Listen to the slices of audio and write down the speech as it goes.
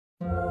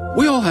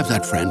We all have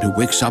that friend who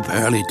wakes up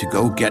early to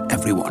go get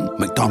everyone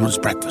McDonald's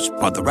breakfast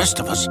while the rest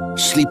of us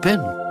sleep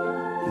in.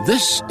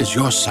 This is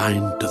your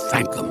sign to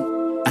thank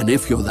them. And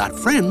if you're that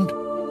friend,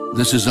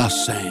 this is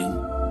us saying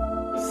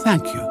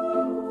thank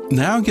you.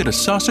 Now get a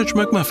sausage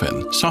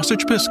McMuffin,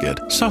 sausage biscuit,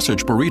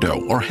 sausage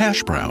burrito, or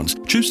hash browns.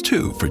 Choose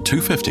 2 for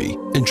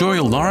 $2.50. Enjoy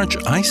a large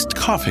iced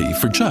coffee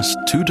for just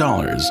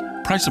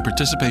 $2. Price and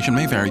participation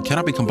may vary.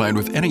 Cannot be combined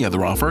with any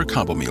other offer or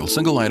combo meal.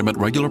 Single item at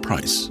regular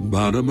price.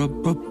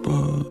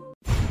 Ba-da-ba-ba-ba.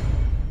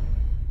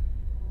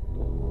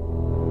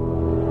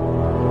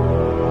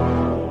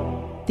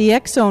 The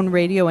X-Zone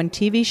radio and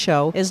TV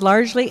show is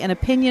largely an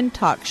opinion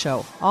talk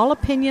show. All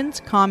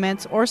opinions,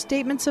 comments, or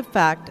statements of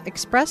fact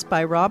expressed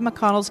by Rob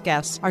McConnell's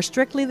guests are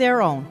strictly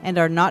their own and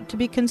are not to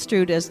be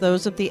construed as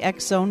those of the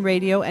X-Zone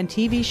radio and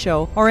TV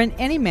show or in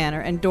any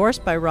manner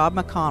endorsed by Rob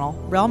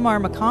McConnell,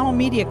 Relmar McConnell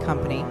Media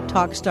Company,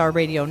 Talkstar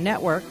Radio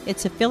Network,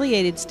 its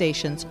affiliated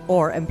stations,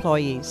 or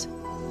employees.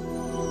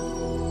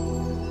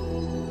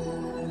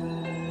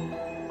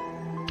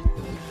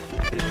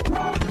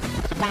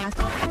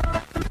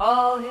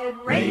 All Hit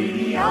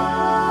Radio.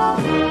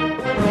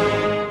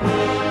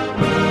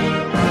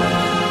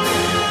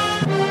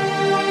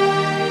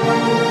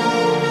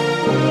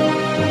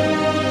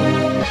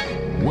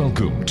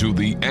 Welcome to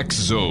the X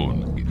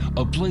Zone,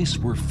 a place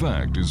where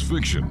fact is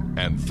fiction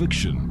and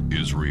fiction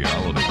is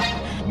reality.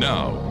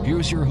 Now,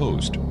 here's your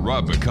host,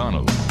 Rob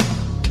McConnell.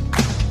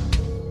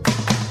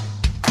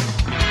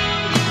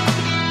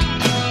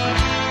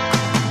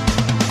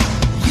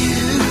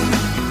 You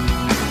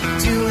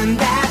doing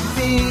that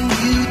thing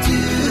you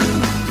do,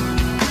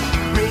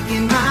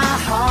 breaking my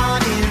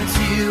heart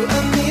into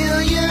a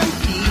million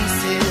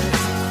pieces,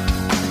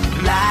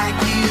 like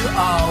you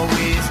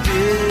always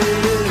do.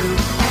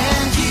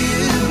 And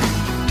you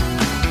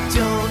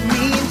don't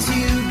mean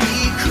to be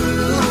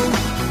cruel.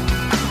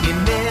 You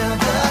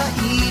never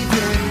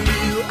even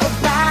knew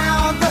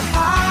about the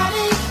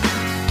heartache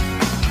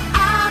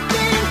I've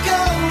been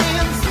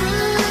going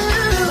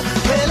through.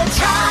 Well, I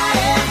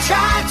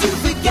try to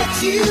forget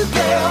you,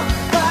 girl,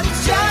 but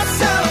it's just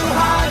so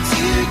hard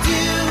to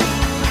do.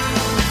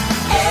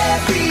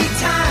 Every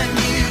time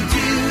you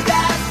do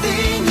that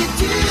thing you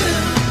do,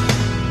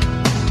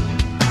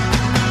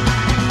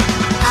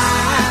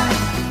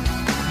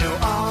 I know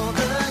all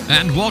the...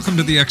 And welcome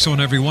to the X-Zone,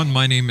 everyone.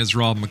 My name is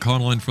Rob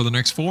McConnell, and for the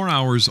next 4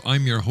 hours,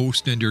 I'm your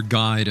host and your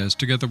guide as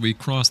together we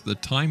cross the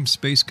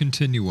time-space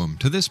continuum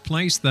to this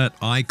place that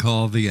I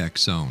call the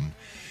X-Zone.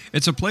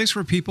 It's a place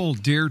where people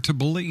dare to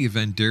believe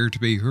and dare to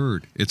be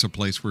heard. It's a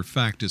place where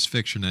fact is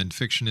fiction and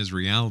fiction is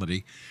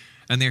reality.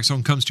 And the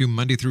X-Zone comes to you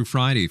Monday through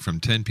Friday from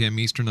 10 p.m.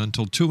 Eastern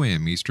until 2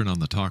 a.m. Eastern on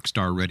the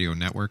Talkstar Radio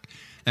Network,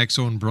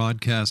 X-Zone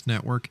Broadcast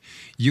Network,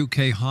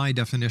 UK High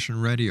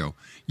Definition Radio,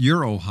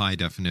 Euro High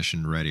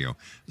Definition Radio,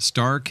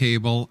 Star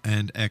Cable,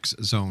 and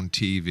X-Zone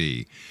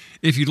TV.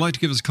 If you'd like to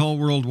give us a call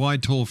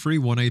worldwide, toll free,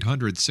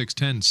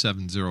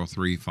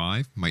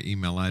 1-800-610-7035. My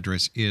email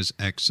address is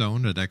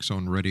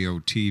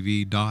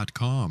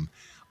xzone@xzoneradiotv.com.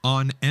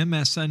 On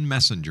MSN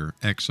Messenger,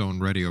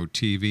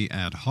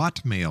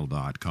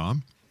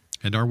 xzoneradiotv@hotmail.com.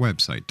 And our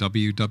website,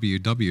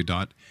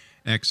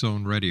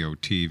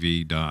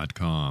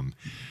 www.xzoneradiotv.com.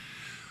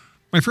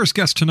 My first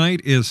guest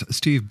tonight is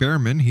Steve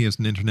Bhearman. He is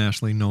an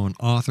internationally known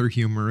author,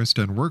 humorist,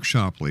 and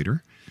workshop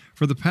leader.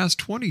 For the past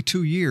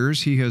 22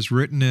 years, he has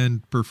written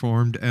and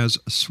performed as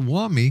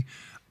Swami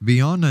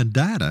Bhearman.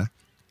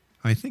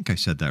 I think I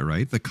said that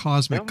right. The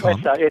Cosmic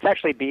Comic. It's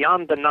actually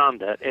Beyond the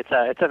Nanda. It's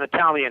an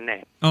Italian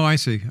name. Oh, I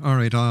see. All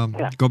right.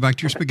 Go back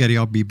to your spaghetti.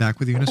 I'll be back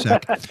with you in a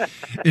sec.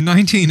 In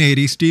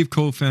 1980, Steve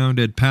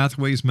co-founded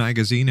Pathways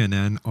Magazine in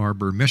Ann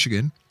Arbor,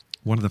 Michigan,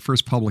 one of the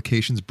first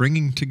publications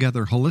bringing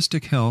together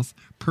holistic health,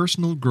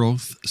 personal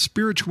growth,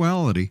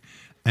 spirituality,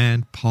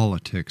 and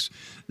politics.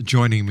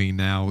 Joining me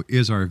now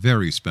is our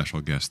very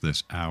special guest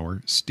this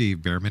hour,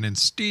 Steve Bhearman. And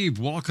Steve,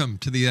 welcome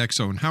to the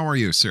X-Zone. How are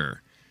you,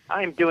 sir?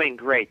 I'm doing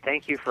great.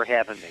 Thank you for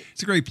having me.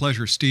 It's a great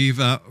pleasure, Steve.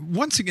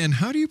 Once again,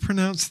 how do you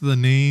pronounce the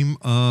name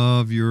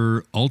of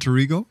your alter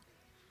ego?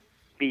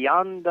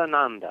 Beyond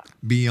Ananda.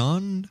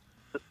 Beyond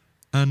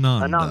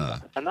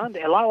Ananda.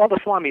 Ananda. All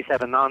the Swamis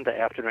have Ananda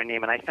after their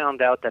name, and I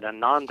found out that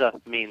Ananda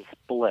means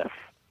bliss.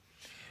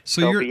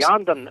 So you're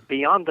beyond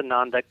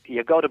Ananda,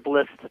 you go to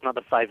bliss, it's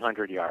another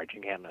 500 yards. You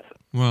can't miss it.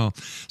 Well,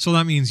 so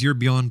that means you're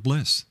beyond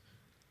bliss.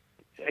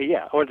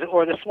 Yeah, or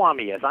the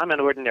Swami is. I'm an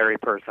ordinary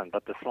person,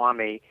 but the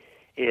Swami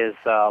is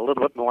a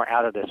little bit more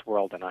out of this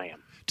world than I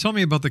am. Tell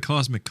me about the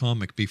Cosmic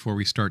Comic before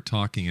we start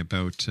talking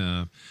about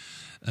a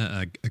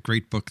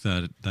great book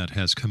that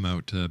has come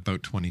out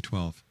about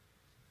 2012.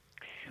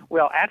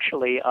 Well,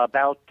 actually,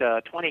 about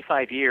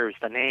 25 years,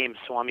 the name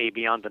Swami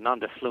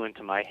Bhearman flew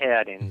into my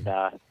head, and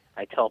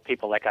I tell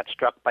people I got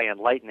struck by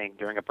lightning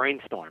during a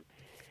brainstorm.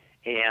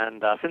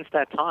 And since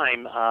that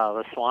time,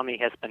 the Swami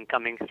has been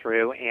coming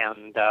through,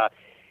 and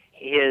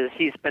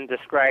he's been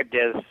described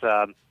as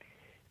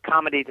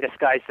comedy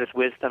disguised as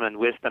wisdom and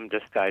wisdom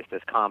disguised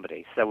as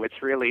comedy. So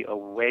it's really a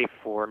way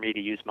for me to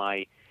use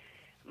my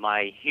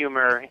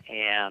humor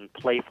and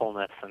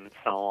playfulness and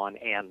so on,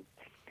 and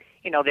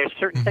there's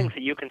certain things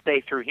that you can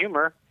say through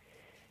humor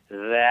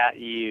that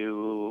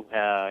you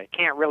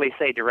can't really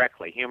say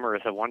directly. Humor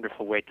is a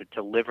wonderful way to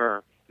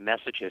deliver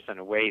messages in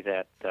a way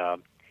that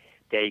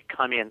they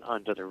come in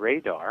under the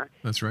radar.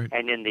 That's right.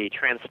 And in the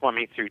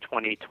Transforming Through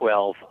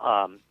 2012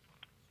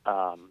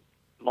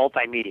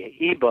 multimedia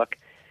ebook,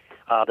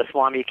 the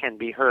Swami can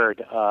be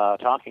heard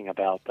talking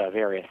about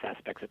various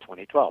aspects of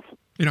 2012.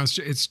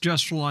 It's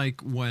just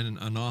like when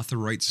an author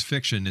writes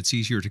fiction, it's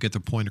easier to get the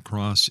point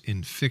across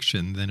in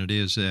fiction than it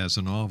is as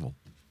a novel.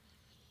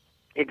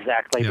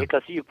 Exactly, Yeah.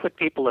 because you put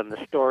people in the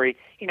story.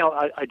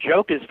 A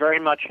joke is very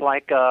much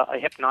like a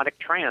hypnotic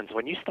trance.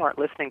 When you start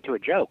listening to a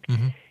joke,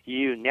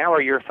 you narrow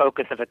your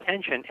focus of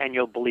attention and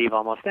you'll believe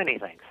almost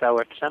anything. So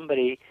if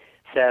somebody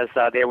says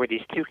there were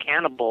these two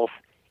cannibals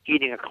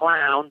eating a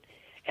clown,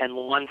 and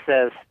one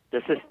says,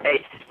 "Does this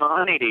taste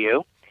funny to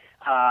you?"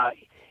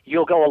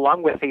 You'll go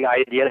along with the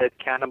idea that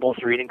cannibals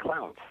are eating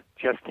clowns,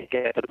 just to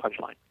get to the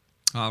punchline.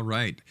 All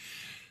right.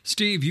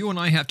 Steve, you and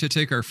I have to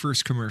take our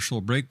first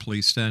commercial break.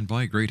 Please stand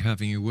by. Great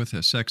having you with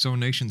us.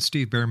 X-Zone Nation,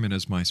 Steve Bhearman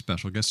is my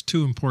special guest.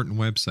 Two important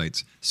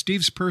websites.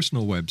 Steve's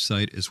personal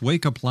website is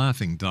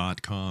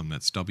wakeuplaughing.com.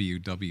 That's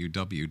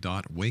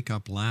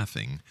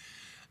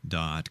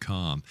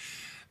www.wakeuplaughing.com.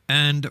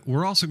 And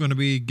we're also going to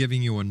be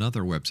giving you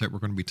another website. We're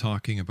going to be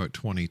talking about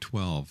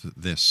 2012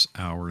 this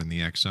hour in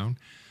the X-Zone.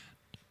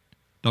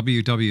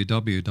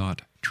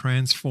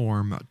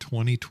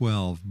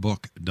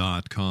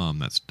 www.transform2012book.com.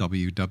 That's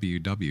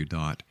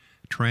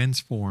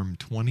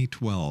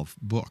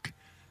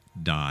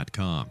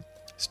www.transform2012book.com.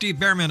 Steve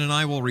Bhearman and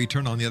I will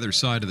return on the other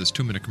side of this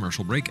 2-minute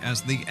commercial break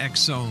as the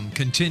X-Zone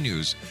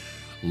continues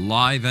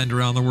live and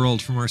around the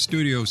world from our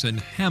studios in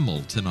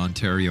Hamilton,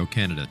 Ontario,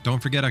 Canada.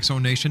 Don't forget,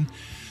 X-Zone Nation,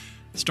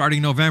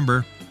 starting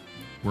November,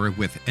 we're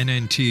with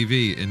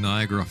NNTV in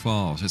Niagara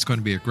Falls. It's going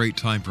to be a great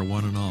time for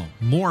one and all.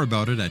 More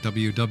about it at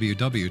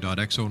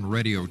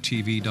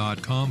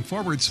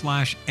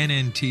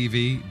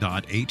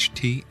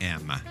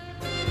www.xzoneradiotv.com/NNTV.htm.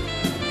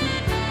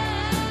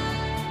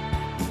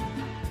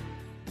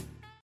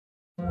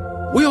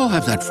 We all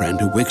have that friend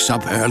who wakes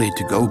up early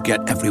to go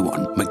get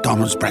everyone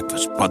McDonald's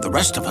breakfast, while the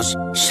rest of us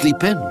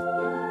sleep in.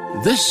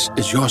 This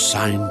is your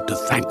sign to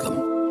thank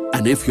them.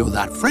 And if you're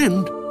that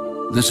friend,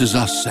 this is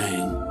us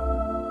saying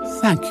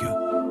thank you.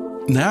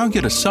 Now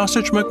get a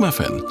sausage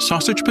McMuffin,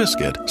 sausage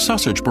biscuit,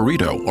 sausage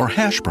burrito, or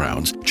hash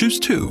browns. Choose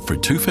 2 for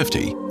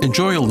 $2.50.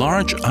 Enjoy a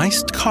large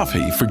iced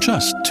coffee for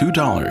just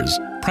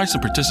 $2. Price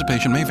and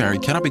participation may vary.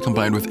 Cannot be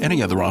combined with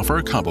any other offer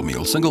or combo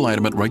meal. Single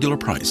item at regular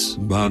price.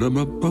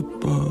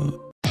 Ba-da-ba-ba-ba.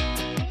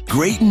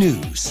 Great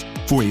news!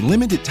 For a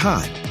limited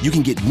time, you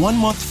can get 1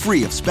 month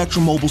free of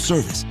Spectrum Mobile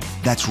service.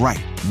 That's right,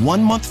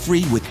 1 month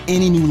free with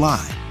any new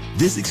line.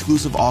 This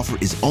exclusive offer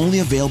is only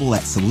available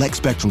at select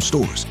Spectrum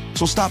stores,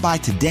 so stop by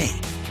today.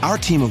 Our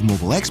team of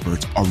mobile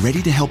experts are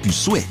ready to help you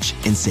switch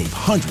and save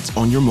hundreds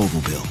on your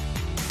mobile bill.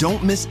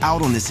 Don't miss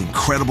out on this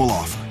incredible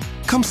offer.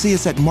 Come see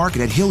us at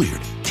Market at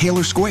Hilliard,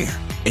 Taylor Square,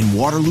 and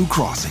Waterloo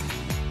Crossing.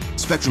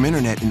 Spectrum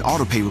Internet and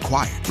autopay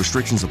required.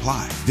 Restrictions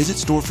apply. Visit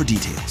store for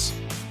details.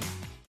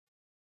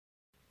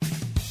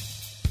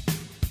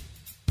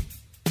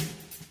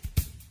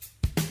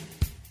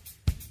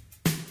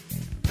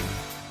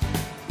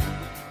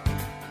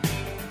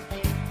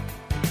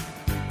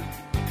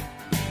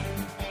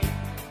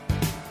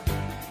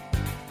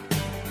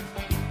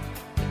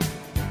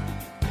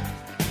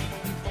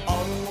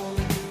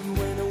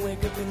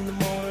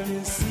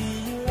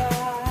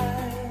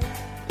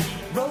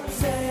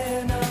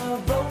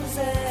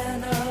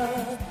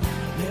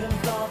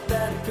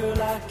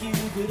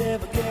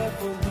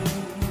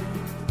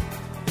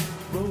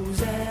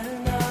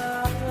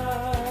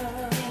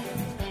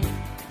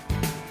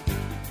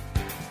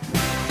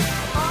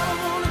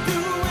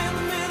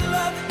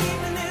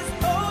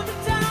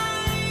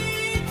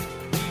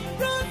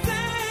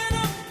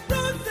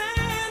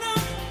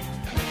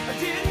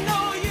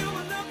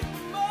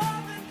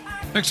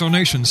 X-Zone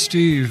Nation,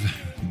 Steve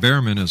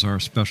Bhearman is our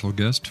special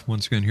guest.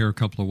 Once again, here are a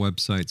couple of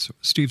websites.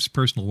 Steve's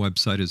personal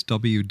website is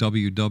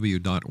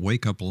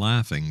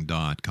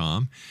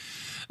www.wakeuplaughing.com.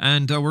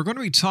 And we're going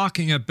to be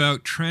talking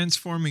about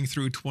transforming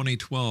through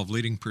 2012,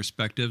 leading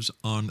perspectives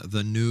on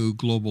the new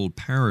global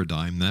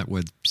paradigm. That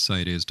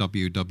website is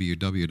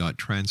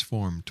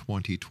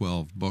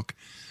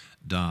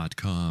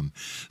www.transform2012book.com.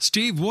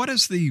 Steve, what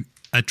is the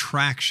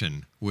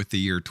attraction with the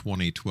year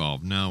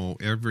 2012? Now,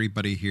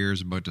 everybody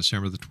hears about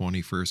December the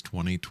 21st,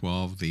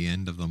 2012, the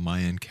end of the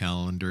Mayan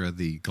calendar,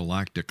 the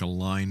galactic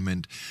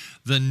alignment,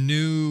 the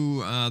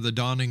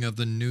dawning of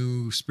the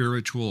new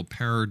spiritual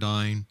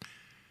paradigm.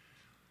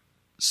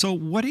 So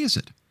what is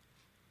it?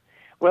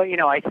 Well,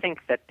 I think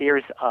that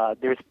there's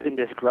been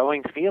this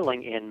growing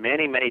feeling in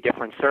many, many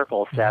different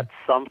circles that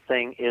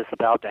something is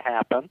about to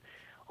happen,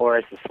 or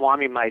as the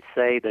Swami might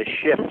say, the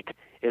shift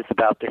is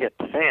about to hit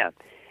the fan.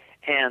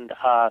 And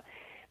on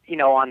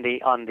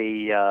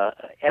the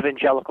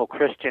evangelical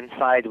Christian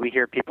side, we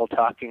hear people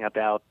talking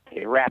about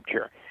a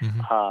rapture.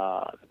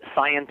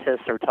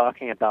 Scientists are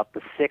talking about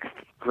the 6th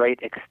great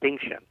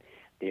extinction,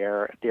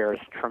 There's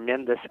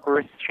tremendous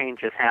earth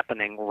changes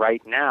happening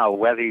right now,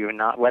 whether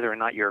or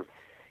not you're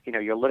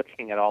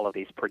looking at all of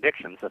these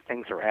predictions, the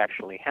things are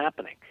actually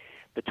happening.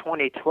 The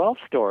 2012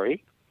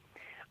 story,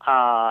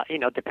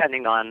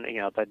 depending on,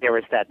 there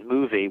was that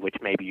movie, which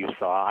maybe you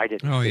saw. I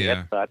didn't see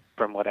it, but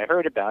from what I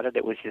heard about it,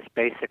 it was just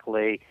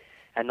basically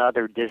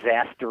another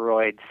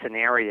disasteroid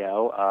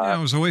scenario.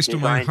 It was a waste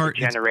of my to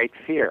generate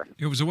fear.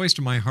 It was a waste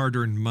of my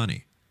hard-earned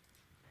money.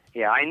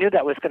 Yeah, I knew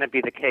that was going to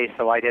be the case,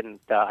 so I didn't.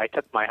 I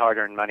took my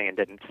hard-earned money and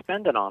didn't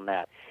spend it on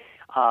that.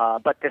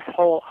 But this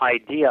whole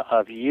idea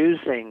of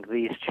using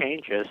these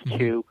changes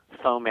to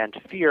foment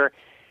fear,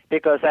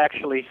 because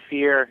actually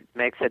fear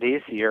makes it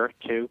easier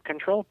to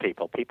control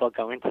people. People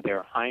go into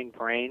their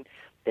hindbrain,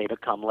 they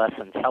become less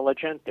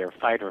intelligent, their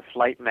fight or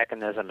flight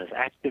mechanism is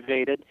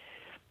activated,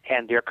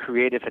 and their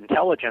creative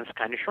intelligence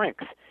kind of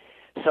shrinks.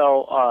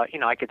 So,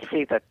 I could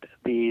see that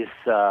these,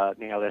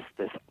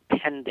 this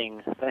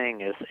pending thing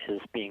is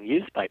being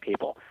used by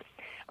people.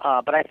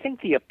 But I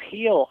think the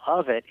appeal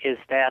of it is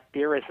that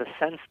there is a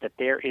sense that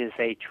there is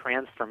a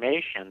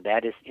transformation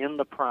that is in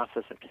the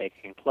process of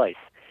taking place.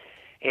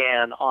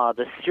 And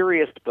the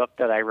serious book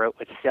that I wrote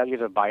with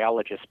cellular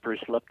biologist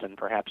Bruce Lipton,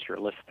 perhaps your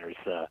listeners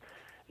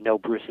know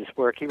Bruce's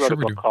work, he wrote a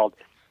book called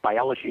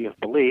Biology of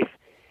Belief,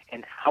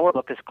 and our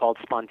book is called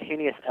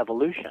Spontaneous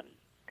Evolution.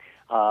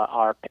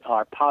 Our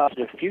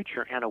positive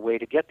future and a way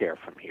to get there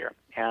from here.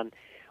 And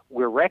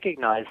we're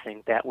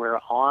recognizing that we're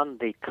on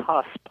the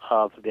cusp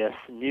of this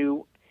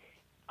new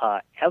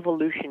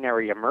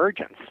evolutionary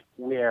emergence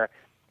where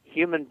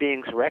human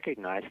beings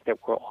recognize that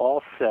we're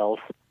all cells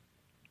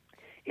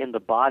in the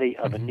body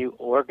of a new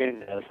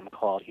organism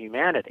called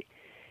humanity.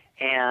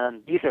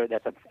 And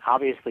that's an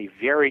obviously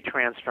very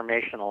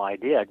transformational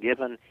idea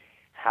given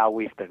how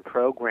we've been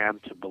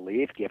programmed to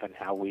believe, given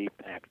how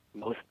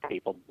most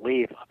people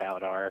believe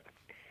about our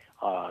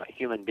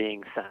human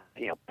beings,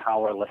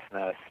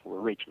 powerlessness, we're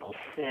original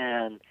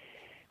sin,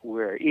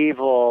 we're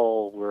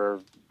evil, we're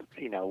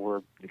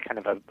kind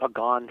of a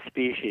gone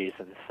species,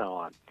 and so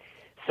on.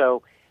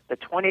 So the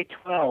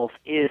 2012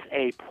 is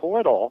a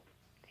portal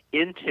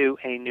into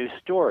a new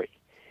story.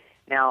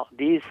 Now,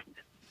 these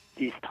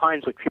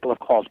times, which people have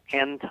called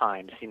end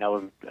times,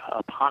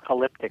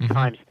 apocalyptic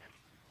times,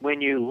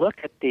 when you look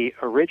at the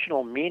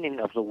original meaning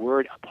of the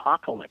word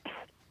apocalypse,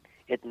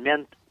 it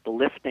meant the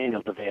lifting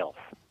of the veils.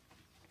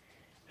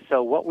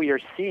 So what we are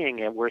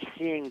seeing, we're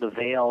seeing the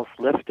veils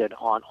lifted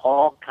on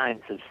all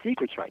kinds of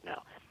secrets right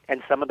now.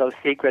 And some of those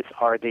secrets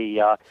are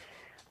the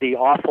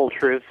awful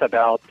truths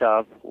about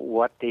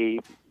what the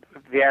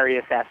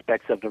various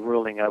aspects of the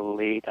ruling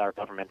elite, our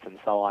governments and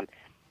so on,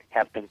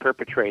 have been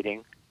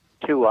perpetrating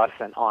to us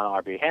and on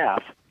our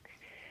behalf.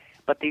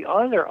 But the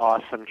other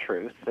awesome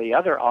truth, the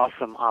other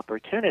awesome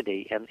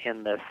opportunity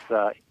in this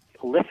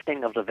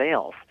lifting of the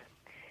veils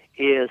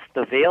is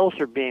the veils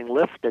are being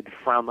lifted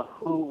from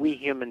who we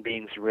human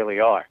beings really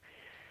are.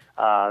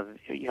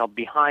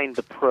 Behind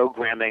the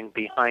programming,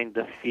 behind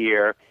the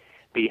fear,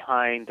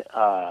 behind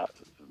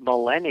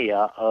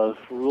millennia of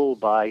rule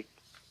by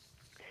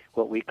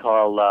what we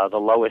call the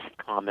lowest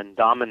common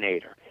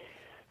denominator.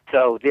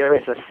 So there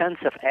is a sense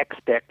of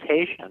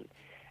expectation,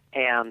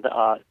 and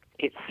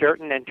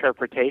certain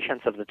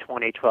interpretations of the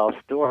 2012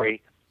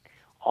 story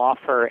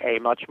offer a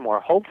much more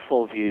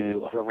hopeful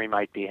view of where we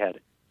might be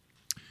headed.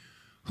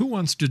 Who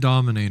wants to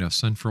dominate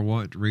us, and for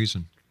what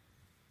reason?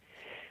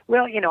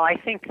 Well, I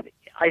think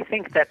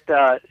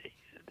that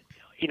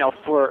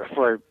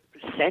for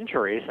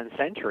centuries and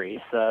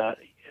centuries, the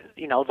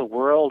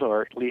world,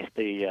 or at least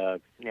the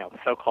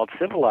so-called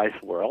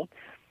civilized world,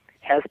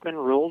 has been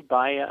ruled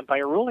by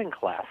a ruling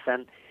class.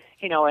 And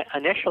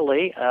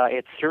initially,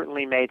 it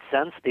certainly made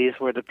sense. These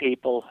were the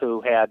people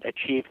who had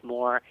achieved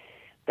more.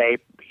 They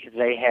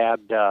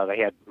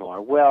had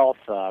more wealth.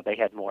 They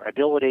had more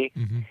ability.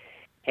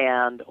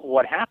 And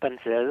what happens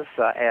is,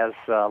 as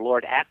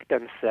Lord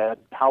Acton said,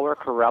 power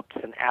corrupts,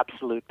 and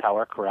absolute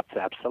power corrupts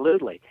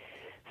absolutely.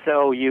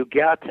 So you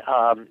get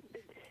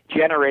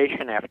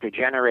generation after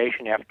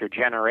generation after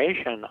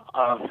generation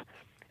of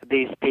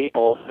these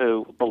people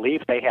who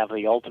believe they have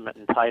the ultimate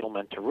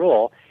entitlement to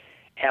rule,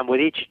 and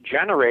with each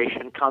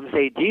generation comes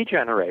a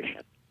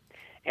degeneration.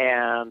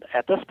 And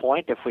at this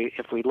point, if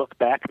we look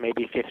back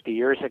maybe 50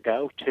 years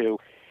ago to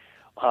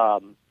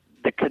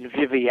the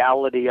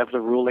conviviality of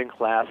the ruling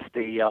class,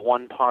 the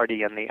one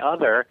party and the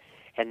other,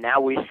 and now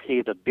we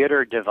see the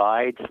bitter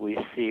divides, we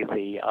see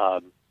the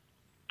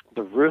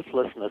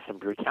ruthlessness and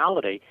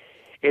brutality.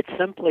 It's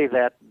simply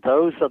that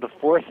those are the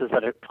forces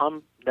that have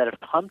come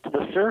to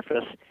the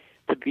surface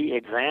to be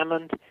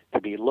examined,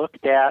 to be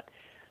looked at,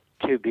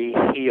 to be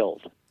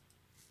healed.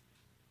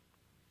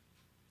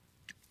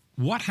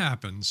 What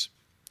happens,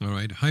 all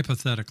right,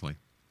 hypothetically,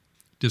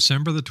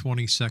 December the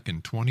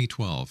 22nd,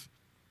 2012,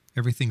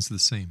 everything's the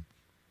same?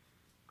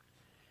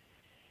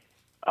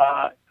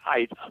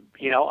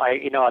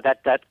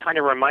 That kind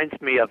of reminds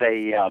me of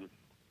a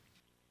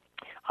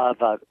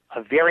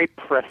very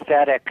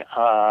prophetic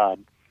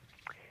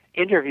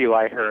interview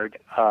I heard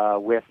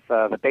with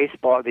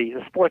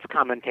the sports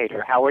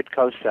commentator Howard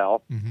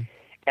Cosell,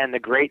 and and the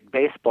great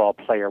baseball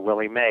player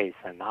Willie Mays,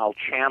 and I'll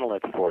channel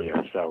it for you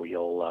so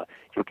you'll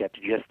get the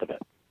gist of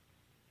it.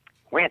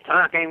 We're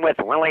talking with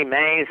Willie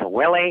Mays.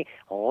 Willie,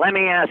 let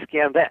me ask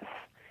you this.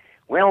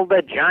 Will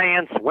the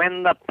Giants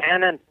win the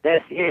pennant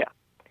this year?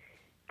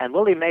 And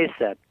Willie Mays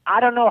said, I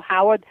don't know,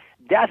 Howard.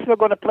 Guess we're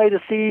going to play the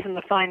season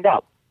to find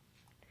out.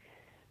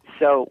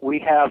 So we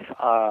have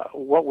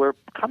what we're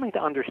coming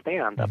to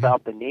understand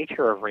about the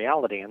nature of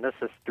reality, and this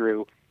is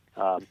through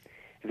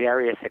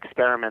various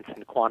experiments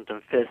in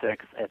quantum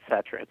physics, et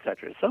cetera,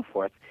 and so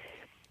forth,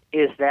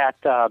 is that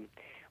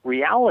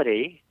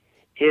reality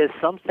is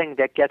something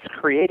that gets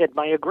created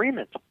by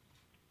agreement.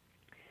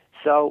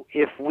 So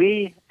if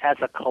we as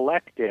a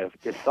collective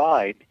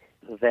decide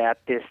that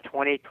this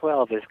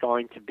 2012 is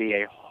going to be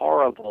a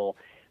horrible,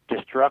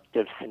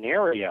 destructive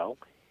scenario,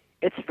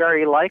 it's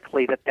very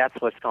likely that that's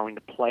what's going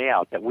to play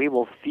out, that we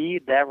will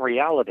feed that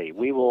reality.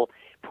 We will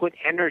put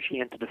energy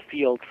into the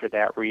field for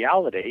that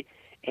reality,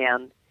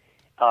 and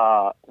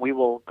we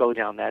will go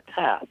down that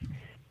path.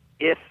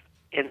 If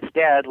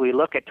instead we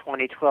look at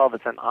 2012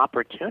 as an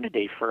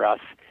opportunity for us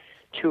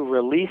to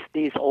release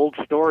these old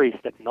stories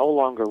that no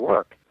longer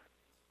work,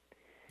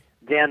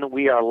 then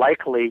we are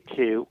likely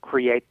to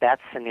create that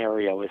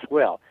scenario as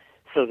well.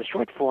 So the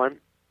short form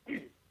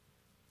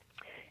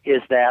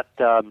is that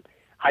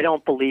I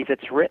don't believe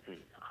it's written.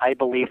 I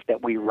believe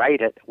that we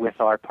write it with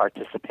our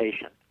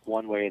participation,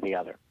 one way or the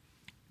other.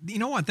 You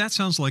know what? That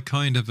sounds like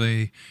kind of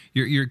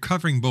you're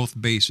covering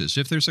both bases.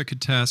 If there's a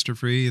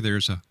catastrophe,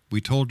 there's a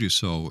we told you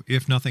so.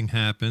 If nothing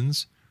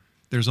happens,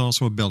 there's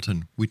also a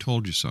built-in we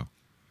told you so.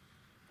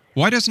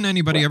 Why doesn't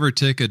anybody ever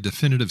take a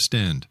definitive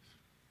stand?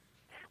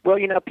 Well,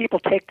 people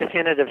take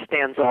definitive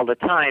stands all the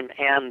time,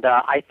 and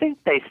I think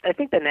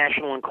the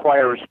National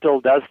Enquirer still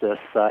does this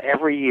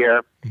every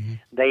year. Mm-hmm.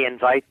 They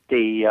invite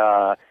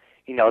the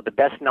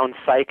best-known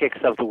psychics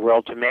of the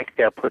world to make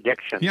their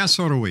predictions. Yeah,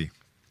 so do we.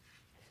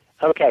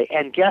 Okay,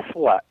 and guess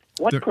what?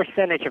 What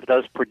percentage of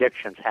those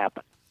predictions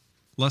happen?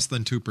 Less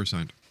than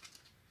 2%.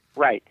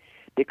 Right,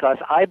 because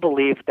I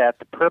believe that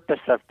the purpose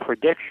of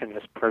prediction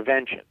is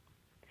prevention.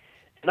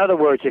 In other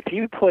words, if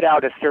you put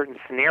out a certain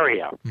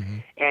scenario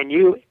and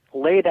you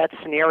lay that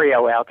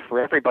scenario out for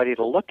everybody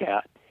to look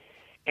at,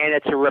 and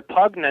it's a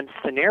repugnant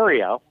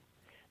scenario,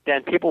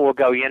 then people will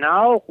go,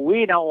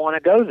 we don't want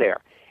to go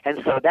there. And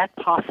so that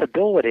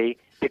possibility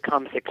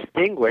becomes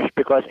extinguished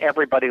because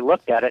everybody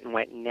looked at it and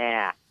went,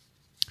 nah.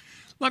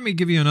 Let me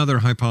give you another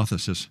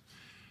hypothesis.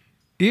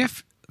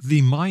 If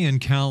the Mayan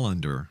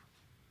calendar,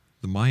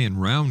 the Mayan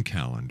round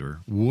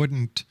calendar,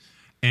 wouldn't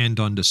end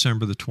on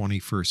December the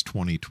 21st,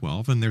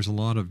 2012, and there's a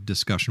lot of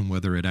discussion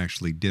whether it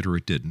actually did or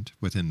it didn't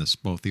within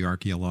both the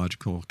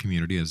archaeological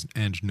community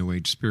and New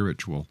Age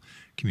spiritual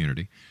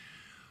community,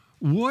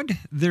 would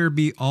there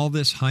be all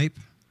this hype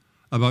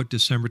about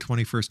December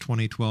 21st,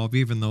 2012,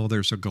 even though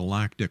there's a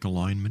galactic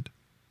alignment?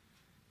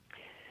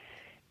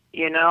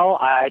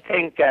 I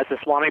think, as the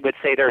Swami would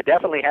say, there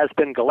definitely has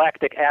been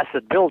galactic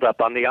acid buildup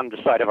on the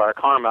underside of our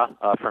karma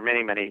for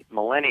many, many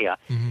millennia.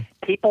 Mm-hmm.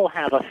 People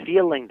have a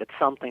feeling that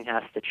something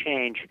has to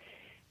change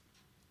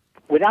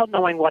without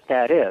knowing what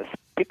that is.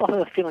 People have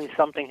a feeling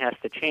something has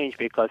to change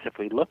because if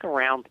we look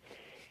around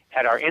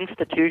at our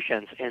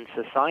institutions in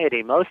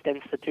society, most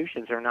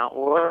institutions are not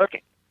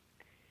working.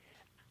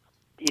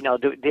 In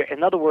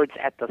other words,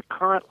 at the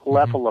current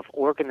level of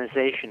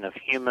organization of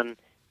human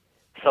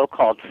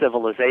so-called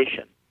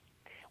civilization,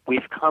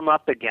 we've come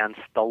up against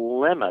the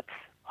limits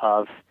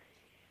of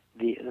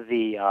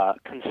the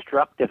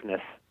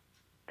constructiveness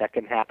that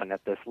can happen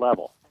at this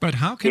level. But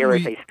how can there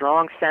is a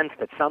strong sense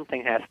that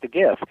something has to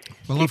give.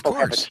 Well, people of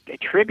course. have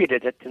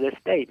attributed it to this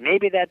date.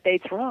 Maybe that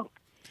date's wrong.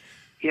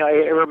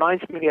 It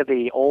reminds me of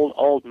the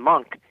old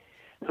monk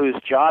whose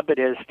job it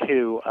is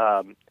to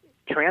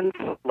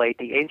translate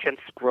the ancient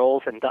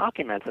scrolls and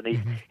documents, and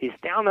he's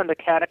down in the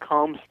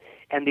catacombs,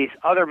 and these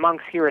other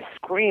monks hear a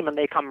scream, and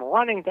they come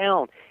running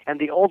down, and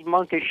the old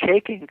monk is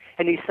shaking,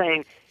 and he's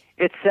saying,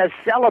 it says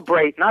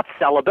celebrate, not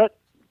celibate.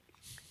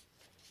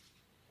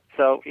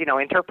 So,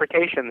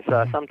 interpretations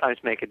sometimes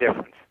make a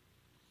difference.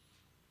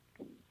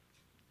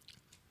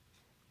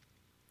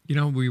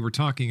 We were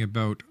talking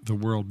about the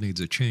world needs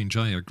a change.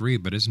 I agree,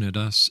 but isn't it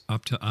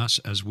up to us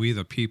as we,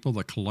 the people,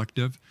 the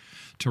collective,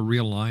 to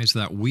realize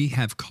that we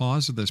have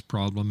caused this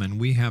problem and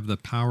we have the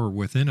power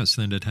within us,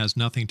 and it has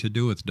nothing to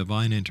do with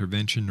divine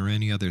intervention or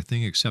any other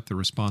thing except the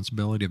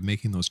responsibility of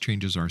making those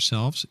changes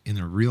ourselves in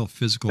a real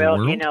physical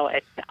world? Well,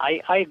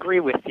 I agree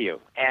with you,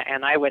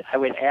 and I would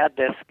add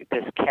this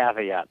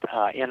caveat.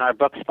 In our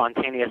book,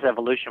 Spontaneous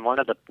Evolution, one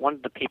of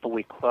the people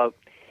we quote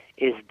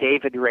is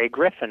David Ray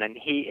Griffin, and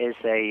he is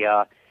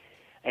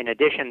in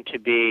addition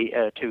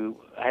to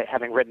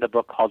having written a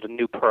book called The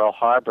New Pearl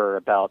Harbor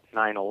about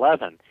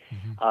 9/11,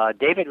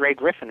 David Ray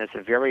Griffin is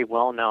a very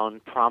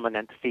well-known,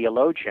 prominent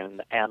theologian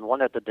and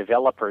one of the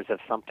developers of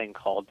something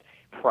called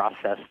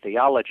process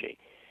theology.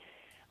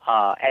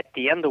 At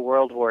the end of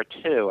World War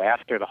II,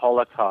 after the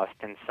Holocaust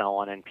and so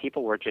on, and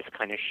people were just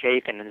kind of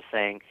shaken and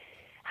saying,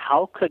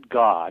 how could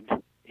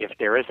God, if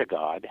there is a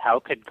God, how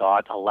could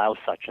God allow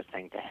such a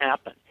thing to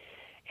happen?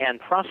 And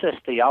process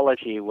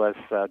theology was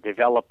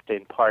developed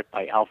in part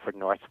by Alfred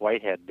North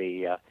Whitehead,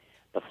 the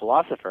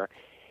philosopher.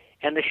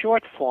 And the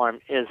short form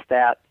is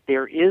that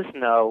there is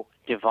no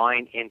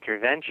divine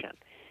intervention,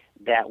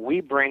 that we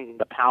bring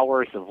the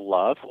powers of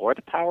love or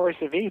the powers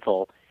of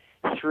evil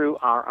through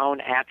our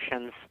own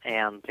actions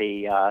and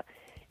the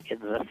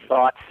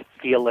thoughts,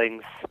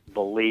 feelings,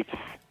 beliefs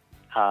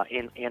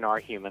in our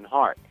human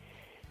heart.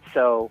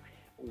 So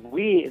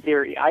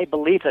I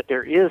believe that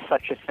there is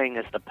such a thing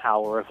as the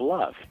power of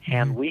love,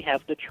 and we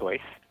have the choice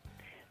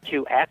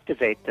to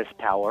activate this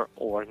power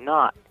or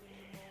not.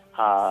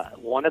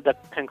 One of the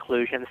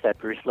conclusions that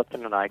Bruce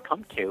Lipton and I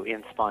come to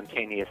in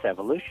Spontaneous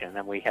Evolution,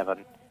 and we have a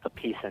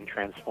piece in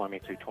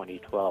Transforming Through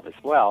 2012 as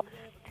well,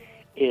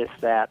 is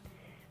that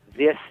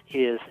this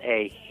is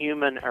a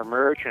human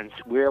emergence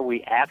where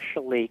we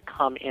actually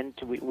come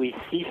into, we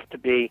cease to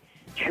be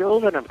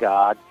children of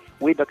God,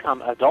 we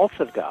become adults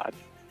of God.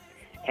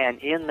 And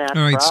in that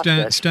All right,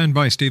 process... stand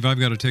by, Steve. I've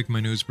got to take my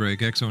news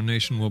break. X-Zone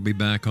Nation will be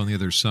back on the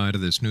other side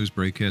of this news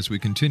break as we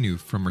continue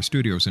from our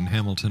studios in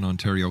Hamilton,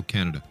 Ontario,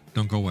 Canada.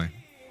 Don't go away.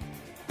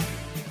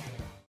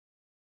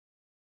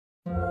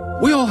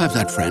 We all have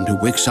that friend who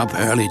wakes up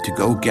early to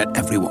go get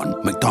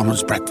everyone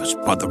McDonald's breakfast,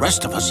 while the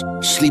rest of us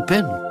sleep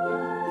in.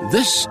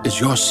 This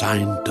is your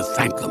sign to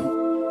thank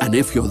them. And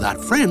if you're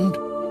that friend,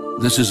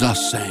 this is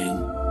us saying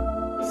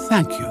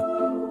thank you.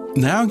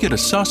 Now get a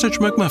sausage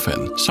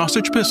McMuffin,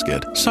 sausage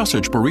biscuit,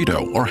 sausage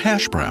burrito, or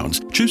hash browns.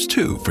 Choose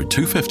 2 for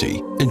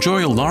 $2.50.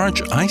 Enjoy a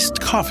large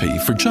iced coffee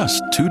for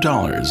just $2.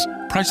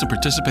 Price and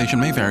participation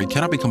may vary.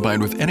 Cannot be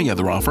combined with any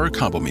other offer or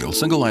combo meal.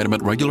 Single item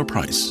at regular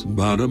price.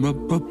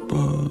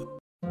 Ba-da-ba-ba-ba.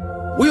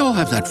 We all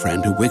have that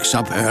friend who wakes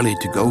up early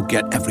to go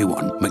get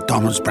everyone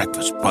McDonald's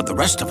breakfast, while the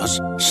rest of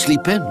us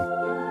sleep in.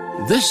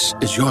 This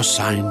is your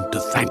sign to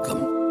thank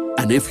them.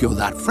 And if you're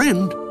that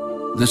friend,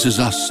 this is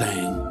us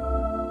saying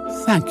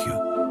thank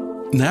you.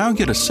 Now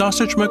get a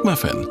sausage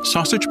McMuffin,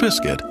 sausage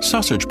biscuit,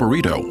 sausage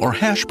burrito, or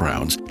hash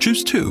browns.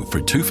 Choose 2 for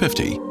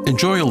 $2.50.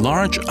 Enjoy a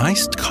large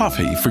iced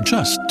coffee for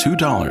just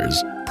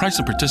 $2. Price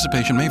and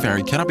participation may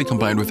vary. Cannot be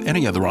combined with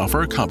any other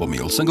offer or combo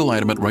meal. Single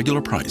item at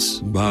regular price.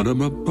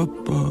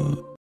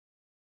 Ba-da-ba-ba-ba.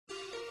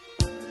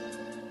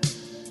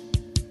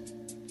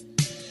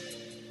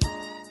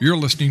 You're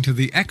listening to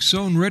the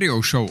X-Zone Radio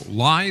Show,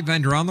 live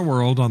and around the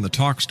world on the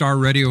Talkstar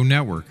Radio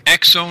Network,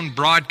 X-Zone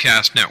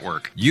Broadcast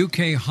Network,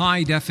 UK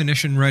High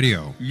Definition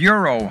Radio,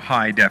 Euro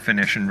High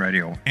Definition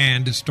Radio,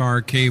 and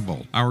Star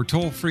Cable. Our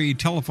toll-free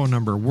telephone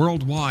number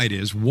worldwide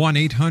is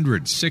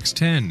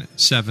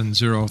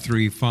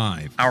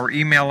 1-800-610-7035. Our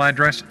email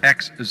address,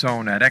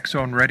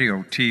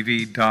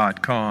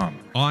 xzone@xzoneradiotv.com.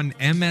 On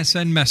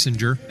MSN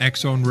Messenger,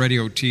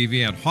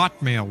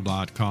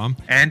 xzoneradiotv@hotmail.com,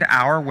 and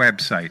our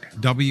website,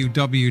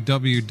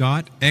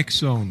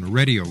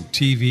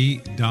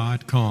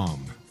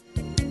 www.xzoneradiotv.com.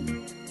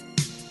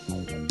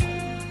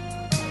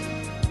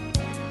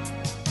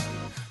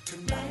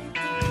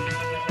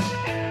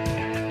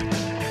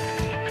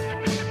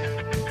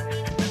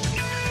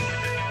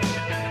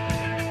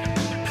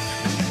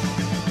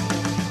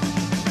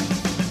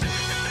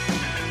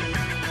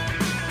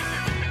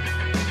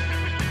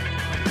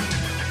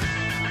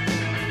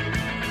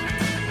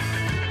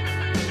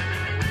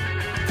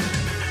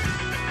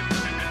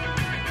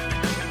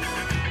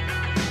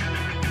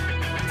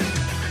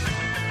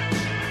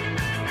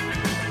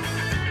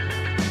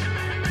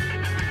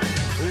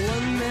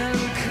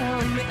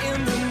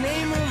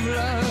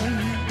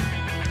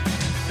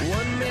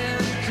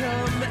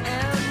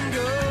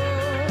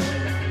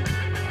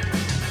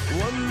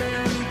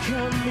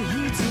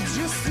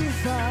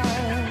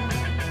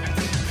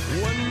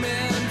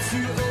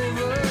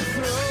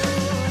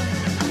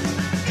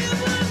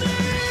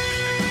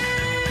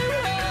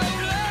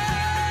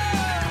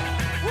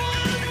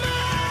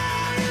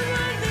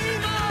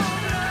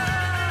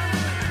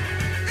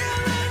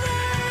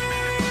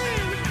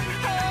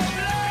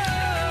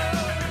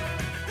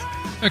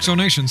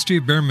 Exonation,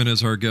 Steve Bhearman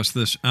is our guest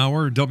this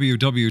hour.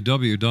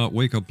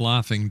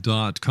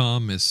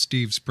 www.wakeuplaughing.com is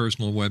Steve's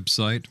personal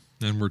website,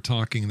 and we're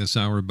talking this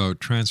hour about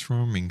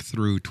transforming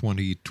through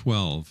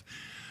 2012,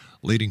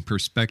 leading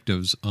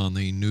perspectives on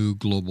the new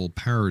global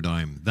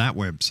paradigm. That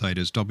website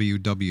is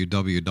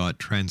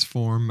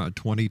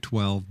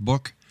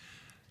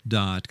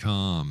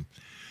www.transform2012book.com.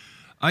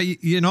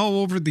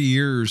 Over the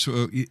years,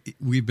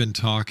 we've been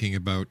talking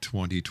about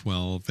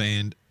 2012,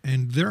 and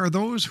there are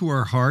those who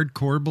are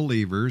hardcore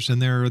believers, and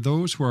there are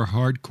those who are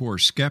hardcore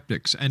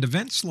skeptics, and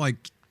events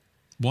like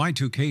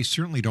Y2K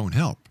certainly don't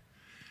help.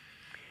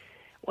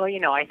 Well,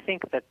 I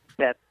think that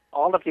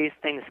all of these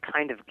things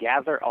kind of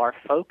gather our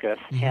focus,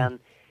 and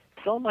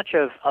so much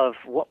of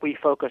what we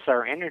focus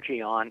our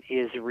energy on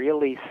is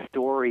really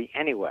story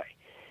anyway.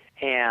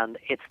 And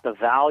it's the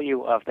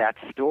value of that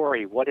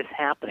story, what is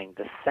happening,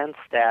 the sense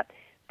that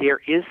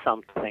there is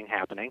something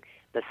happening,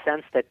 the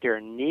sense that there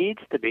needs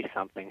to be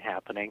something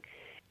happening,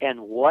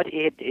 and what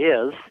it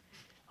is.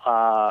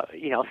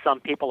 Some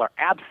people are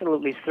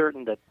absolutely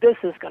certain that this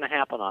is going to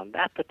happen on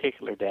that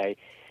particular day,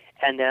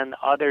 and then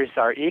others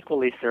are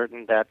equally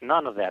certain that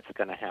none of that's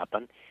going to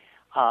happen.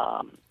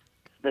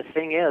 the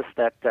thing is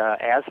that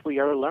as we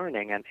are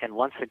learning, and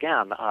once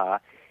again,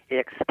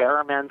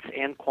 experiments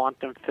in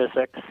quantum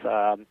physics,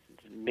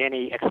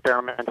 many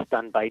experiments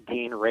done by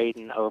Dean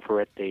Radin over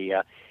at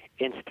the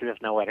Institute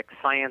of Noetic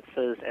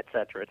Sciences, et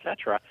cetera,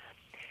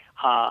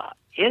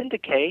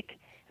 indicate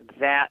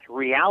that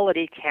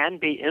reality can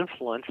be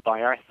influenced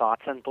by our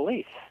thoughts and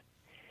beliefs.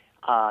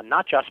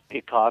 Not just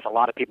because a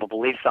lot of people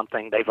believe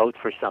something, they vote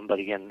for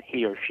somebody and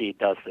he or she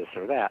does this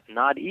or that.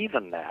 Not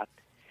even that.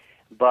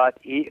 But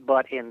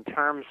in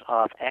terms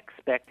of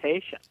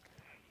expectation,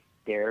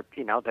 there,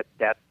 we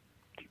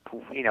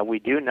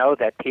do know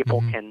that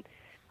people can,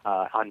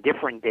 on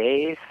different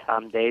days,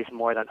 some days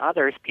more than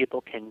others,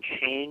 people can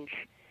change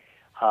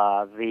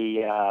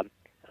the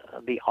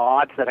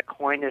odds that a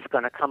coin is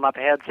going to come up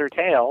heads or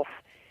tails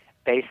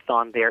based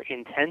on their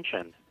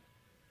intention.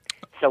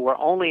 So we're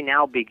only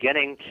now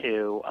beginning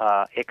to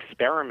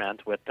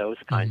experiment with those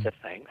kinds of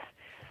things.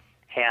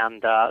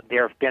 And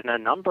there have been a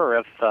number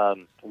of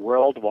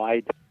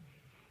worldwide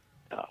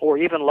or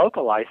even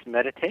localized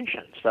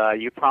meditations.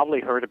 You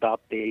probably heard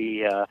about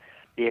the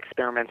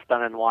experiments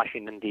done in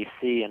Washington,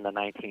 D.C. in the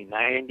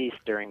 1990s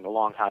during the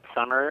long, hot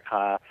summer.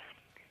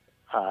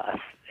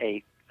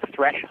 A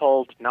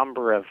threshold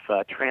number of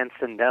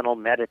transcendental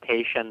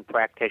meditation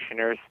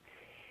practitioners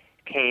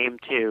came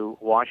to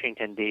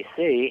Washington,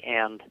 D.C.,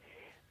 and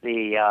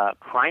the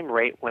crime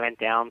rate went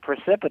down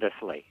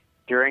precipitously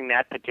during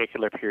that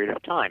particular period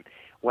of time.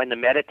 When the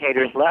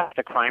meditators left,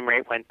 the crime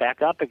rate went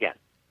back up again.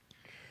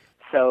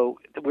 So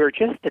we're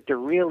just at the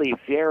really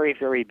very,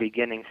 very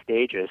beginning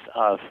stages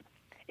of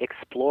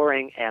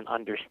exploring and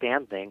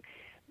understanding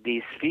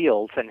these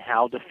fields and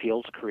how the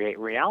fields create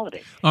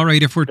reality. All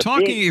right, if we're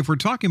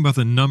talking about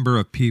the number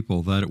of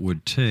people that it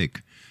would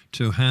take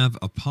to have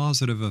a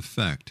positive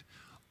effect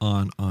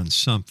on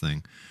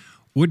something,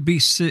 would be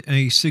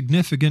a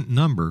significant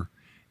number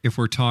if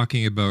we're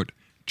talking about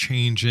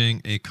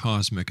changing a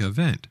cosmic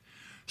event.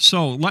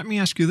 So let me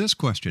ask you this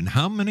question.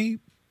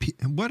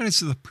 What is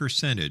the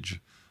percentage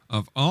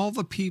of all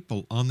the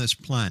people on this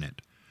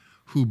planet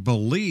who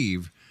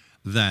believe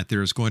that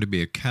there's going to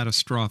be a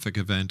catastrophic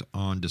event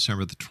on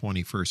December the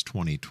 21st,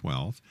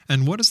 2012?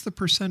 And what is the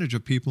percentage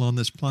of people on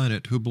this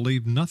planet who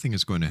believe nothing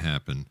is going to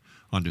happen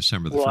on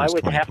December the 1st,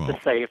 2012? Well, I would have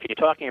to say, if you're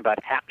talking about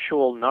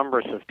actual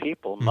numbers of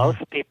people, most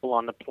people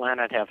on the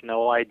planet have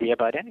no idea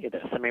about any of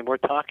this. I mean, we're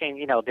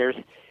talking, there's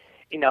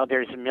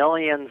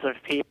millions of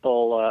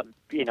people,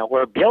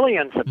 or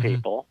billions of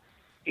people,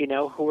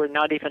 who are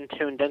not even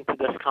tuned into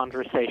this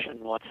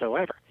conversation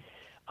whatsoever.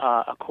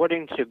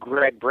 According to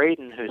Greg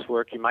Braden, whose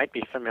work you might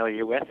be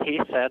familiar with, he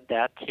said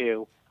that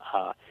to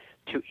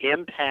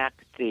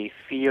impact the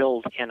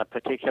field in a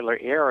particular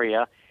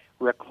area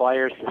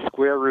requires the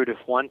square root of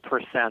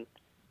 1%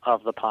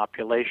 of the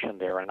population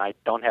there, and I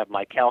don't have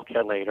my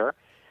calculator,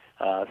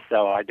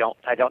 so I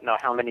don't know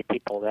how many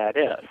people that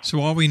is.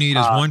 So all we need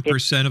is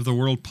 1% of the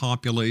world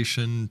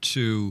population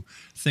to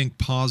think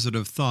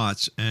positive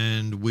thoughts,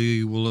 and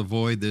we will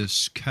avoid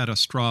this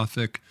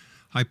catastrophic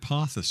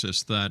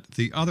hypothesis that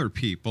the other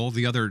people,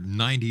 the other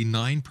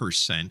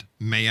 99%,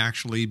 may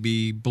actually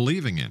be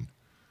believing in.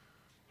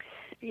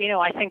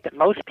 I think that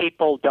most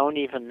people don't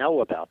even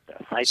know about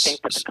this. I think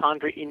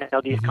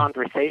that these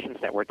conversations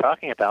that we're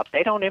talking about,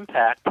 they don't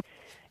impact,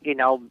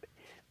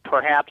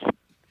 perhaps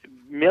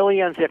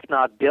millions, if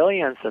not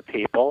billions, of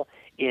people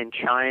in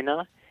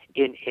China,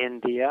 in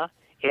India,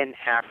 in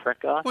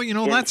Africa,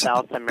 in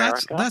South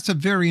America. That's a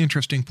very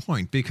interesting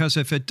point, because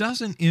if it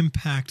doesn't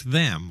impact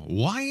them,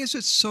 why is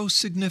it so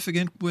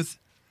significant with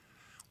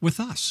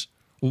us?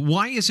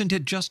 Why isn't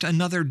it just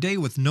another day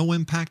with no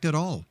impact at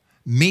all?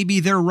 Maybe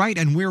they're right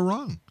and we're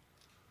wrong.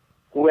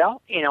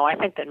 Well, I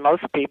think that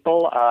most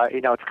people,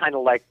 it's kind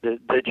of like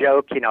the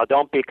joke,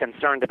 don't be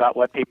concerned about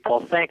what people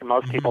think.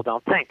 Most people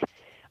don't think.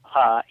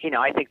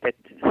 I think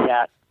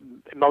that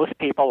most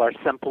people are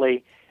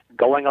simply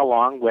going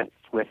along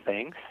with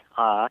things.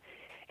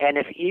 And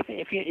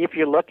if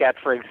you look at,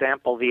 for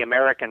example, the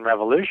American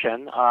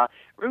Revolution,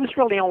 it was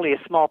really only a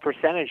small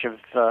percentage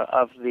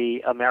of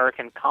the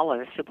American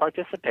colonists who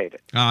participated.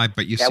 But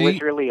that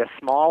was really a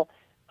small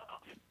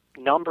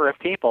number of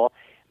people,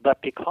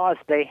 but because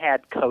they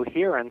had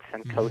coherence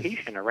and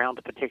cohesion around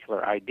a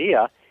particular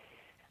idea,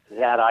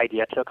 that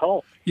idea took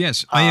hold.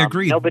 Yes, I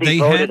agree. Nobody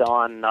voted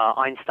on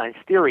Einstein's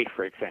theory,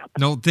 for example.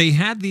 No, they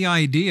had the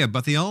idea,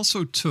 but they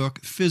also took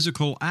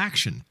physical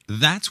action.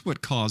 That's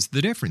what caused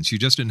the difference. You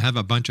just didn't have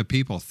a bunch of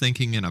people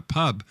thinking in a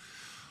pub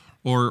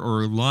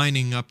or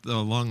lining up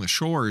along the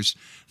shores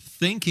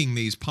thinking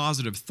these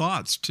positive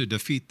thoughts to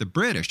defeat the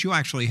British. You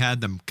actually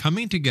had them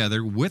coming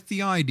together with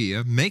the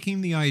idea,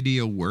 making the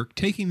idea work,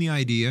 taking the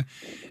idea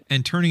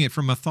and turning it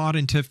from a thought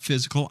into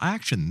physical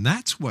action.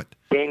 That's what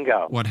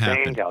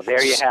happened. Bingo.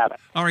 There you have it.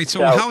 All right,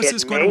 so how is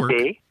this going to work? It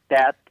may be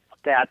that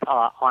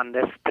on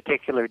this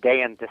particular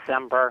day in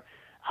December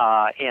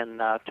in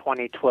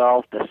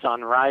 2012, the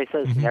sun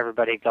rises and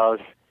everybody goes,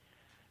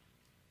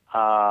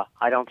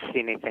 I don't see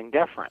anything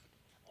different.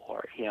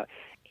 Or,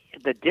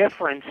 the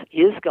difference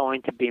is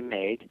going to be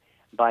made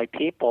by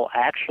people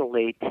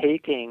actually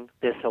taking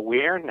this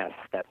awareness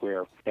that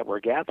we're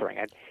gathering.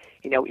 And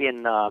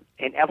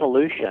in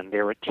evolution,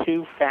 there are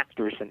two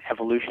factors in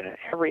evolution. In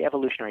every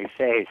evolutionary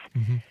phase,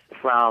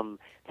 from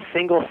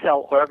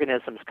single-cell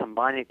organisms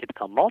combining to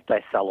become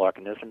multi-cell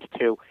organisms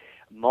to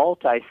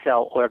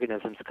multi-cell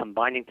organisms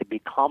combining to be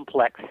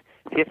complex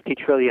 50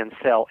 trillion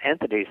cell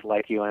entities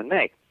like you and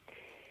me,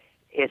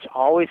 it's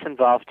always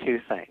involved two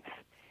things: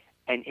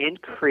 an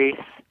increase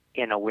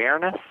in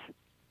awareness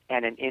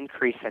and an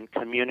increase in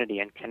community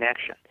and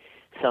connection.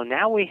 So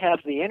now we have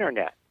the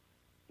internet.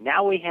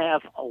 Now we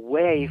have a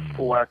way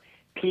for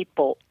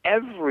people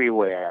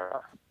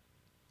everywhere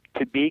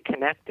to be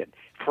connected,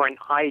 for an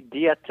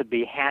idea to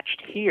be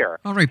hatched here.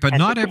 All right, but and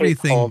not to take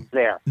everything hold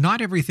there.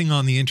 Not everything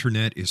on the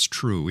internet is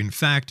true. In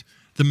fact,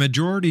 the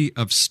majority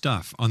of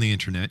stuff on the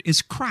internet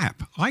is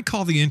crap. I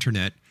call the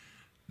internet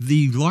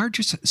the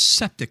largest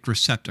septic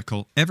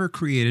receptacle ever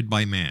created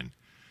by man,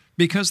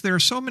 because there are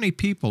so many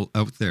people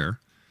out there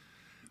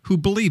who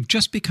believe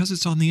just because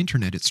it's on the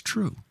internet it's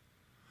true.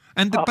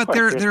 And Well, of but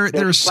course,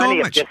 there's so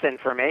plenty much of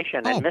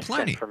disinformation and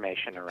plenty.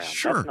 misinformation around.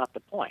 Sure. That's not the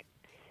point.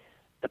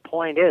 The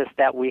point is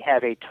that we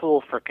have a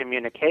tool for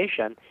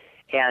communication,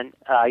 and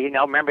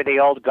remember the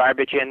old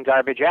garbage in,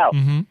 garbage out.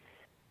 Mm-hmm.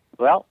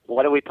 Well,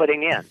 what are we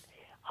putting in?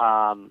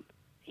 The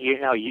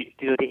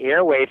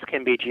airwaves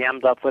can be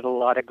jammed up with a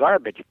lot of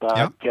garbage,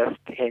 but just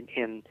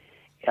in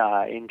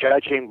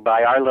judging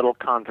by our little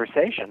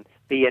conversation,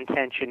 the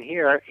intention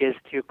here is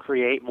to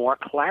create more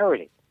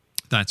clarity.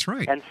 That's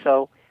right. And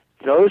so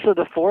those are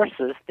the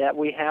forces that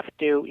we have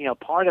to,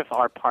 part of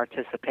our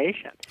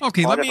participation.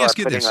 Okay, let me ask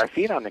you this. Putting our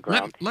feet on the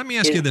ground. Let me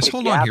ask you this.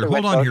 Hold on here.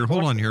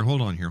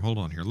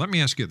 Let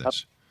me ask you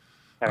this.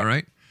 All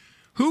right.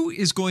 Who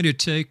is going to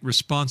take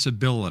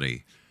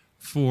responsibility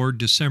for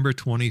December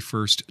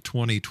 21st,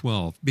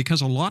 2012?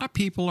 Because a lot of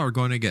people are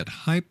going to get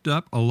hyped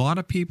up. A lot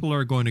of people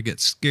are going to get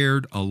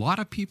scared. A lot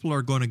of people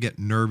are going to get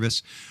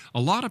nervous.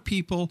 A lot of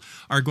people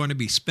are going to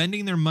be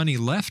spending their money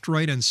left,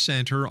 right, and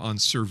center on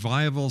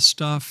survival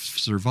stuff,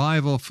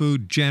 survival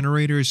food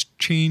generators,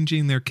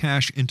 changing their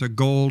cash into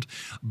gold,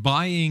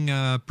 buying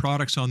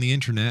products on the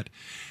internet.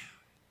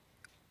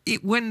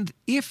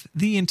 If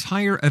the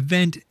entire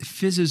event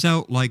fizzes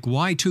out like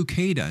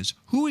Y2K does,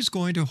 who is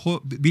going to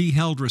be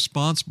held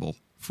responsible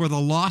for the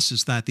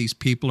losses that these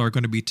people are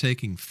going to be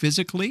taking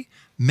physically,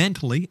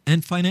 mentally,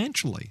 and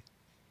financially?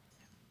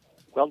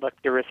 Well, look,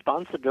 the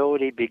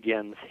responsibility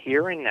begins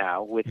here and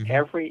now with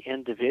every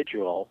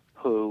individual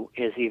who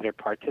is either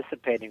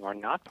participating or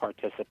not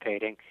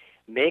participating,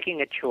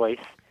 making a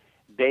choice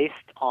based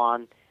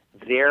on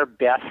their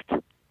best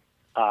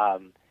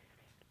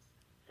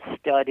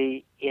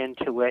study,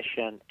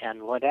 intuition,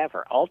 and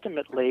whatever.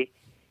 Ultimately,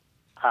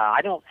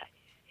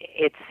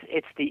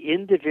 it's the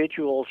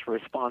individual's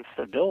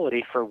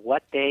responsibility for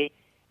what they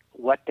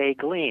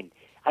glean.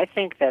 I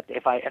think that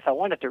if I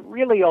wanted to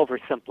really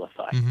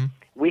oversimplify,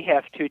 we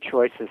have two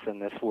choices in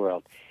this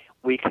world.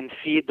 We can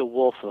feed the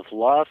wolf of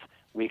love.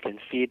 We can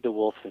feed the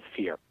wolf of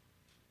fear.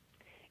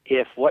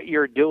 If what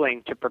you're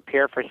doing to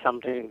prepare for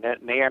something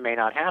that may or may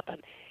not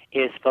happen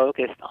is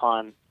focused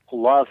on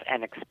love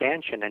and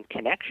expansion and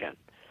connection,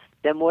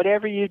 then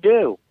whatever you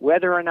do,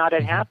 whether or not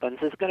it happens,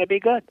 is going to be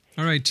good.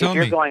 All right, tell me.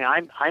 If you're going,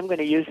 I'm going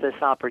to use this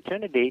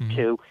opportunity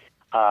to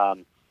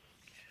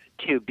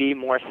be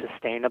more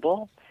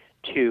sustainable,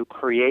 to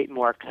create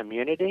more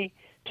community,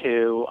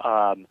 to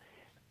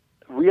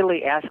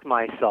really ask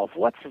myself,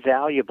 what's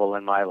valuable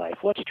in my life?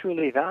 What's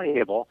truly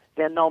valuable?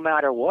 Then no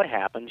matter what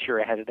happens, you're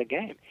ahead of the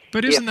game.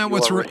 But isn't that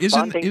what's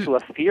responding to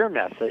a fear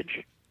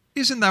message?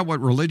 Isn't that what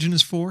religion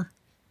is for?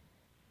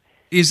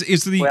 Is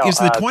the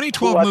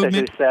 2012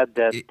 movement? Who said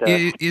that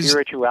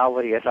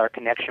spirituality is our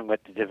connection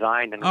with the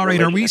divine? And all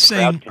right, are we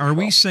saying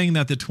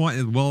that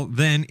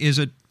then is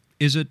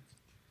it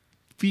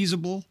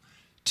feasible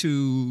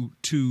to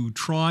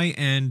try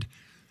and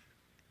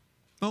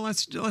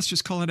let's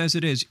just call it as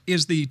it is?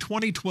 Is the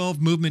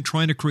 2012 movement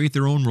trying to create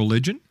their own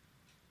religion?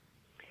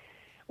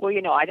 Well,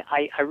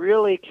 I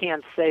really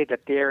can't say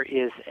that there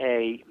is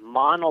a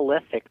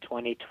monolithic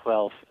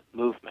 2012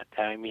 movement.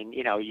 I mean,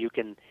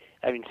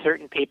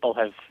 certain people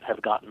have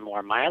gotten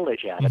more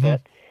mileage out of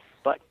it,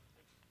 but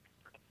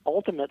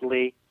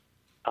ultimately,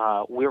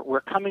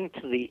 we're coming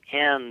to the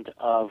end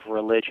of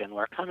religion.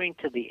 We're coming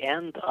to the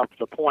end of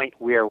the point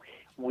where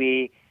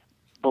we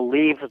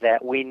believe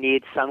that we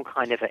need some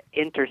kind of an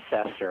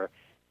intercessor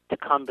to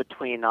come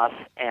between us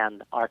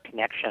and our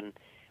connection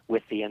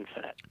with the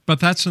infinite. But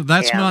that's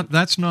not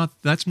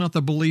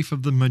the belief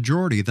of the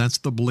majority. That's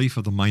the belief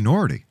of the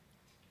minority.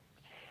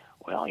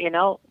 Well,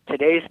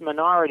 today's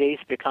minorities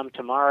become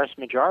tomorrow's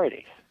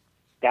majorities.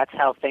 That's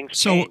how things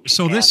change.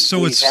 So it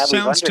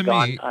sounds to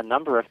me a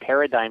number of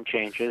paradigm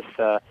changes.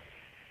 Take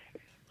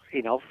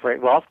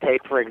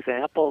for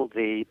example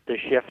the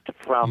shift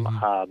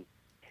from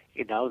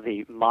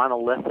the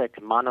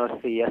monolithic,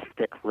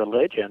 monotheistic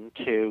religion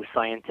to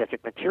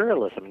scientific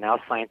materialism. Now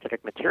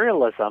scientific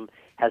materialism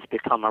has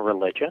become a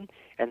religion,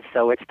 and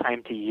so it's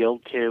time to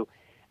yield to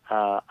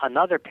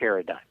another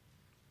paradigm.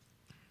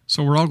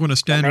 So we're all going to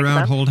stand around,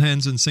 sense? hold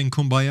hands, and sing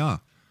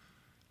Kumbaya.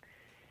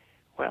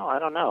 Well, I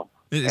don't know.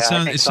 It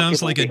I think some sounds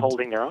people like will be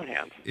holding their own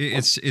hands.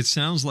 It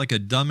sounds like a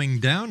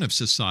dumbing down of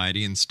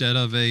society instead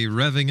of a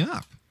revving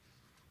up.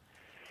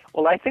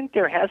 Well, I think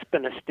there has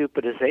been a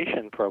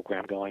stupidization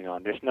program going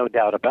on. There's no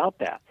doubt about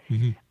that.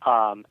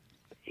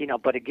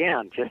 But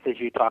again, just as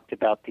you talked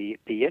about the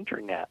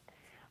internet,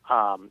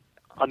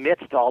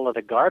 amidst all of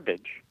the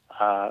garbage,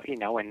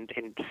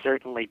 and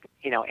certainly,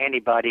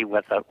 anybody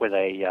with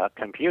a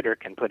computer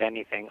can put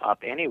anything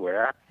up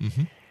anywhere,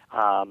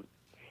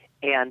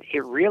 and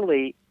it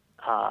really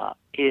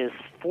is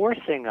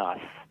forcing us,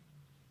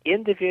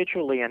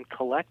 individually and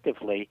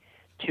collectively,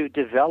 to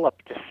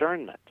develop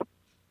discernment.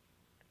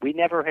 We've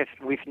never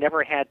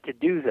had to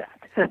do that,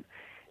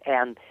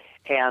 and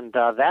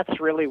that's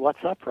really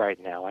what's up right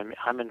now.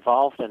 I'm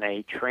involved in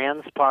a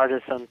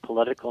transpartisan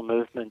political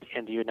movement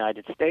in the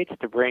United States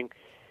to bring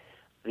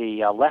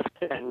the left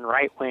and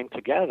right wing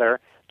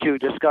together to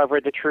discover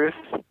the truth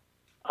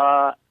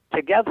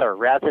together,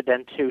 rather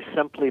than to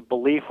simply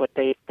believe what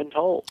they've been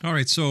told. All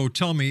right, so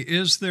tell me,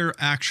 is there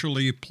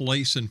actually a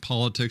place in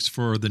politics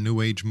for the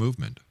New Age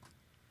movement?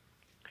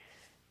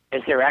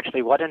 Is there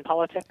actually what in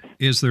politics?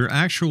 Is there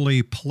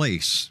actually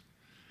place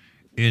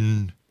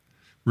in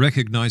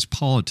recognized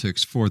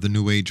politics for the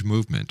New Age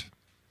movement?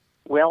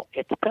 Well,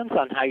 it depends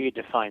on how you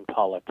define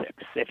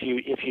politics. If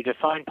you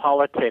define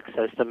politics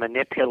as the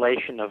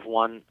manipulation of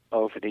one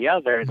over the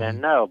other, then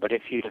no. But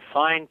if you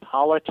define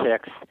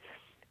politics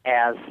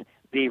as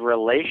the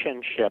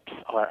relationships,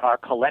 or our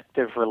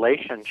collective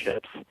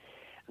relationships,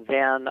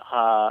 then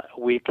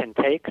we can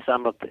take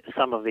some of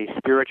these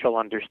spiritual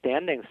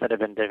understandings that have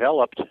been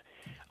developed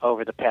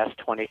over the past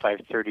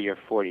 25, 30, or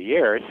 40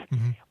 years.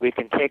 We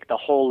can take the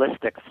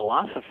holistic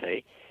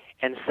philosophy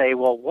and say,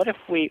 well, what if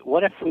we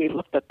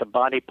looked at the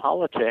body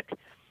politic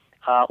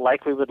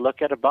like we would look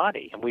at a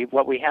body? And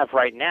what we have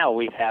right now,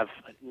 we have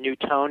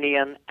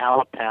Newtonian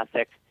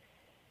allopathic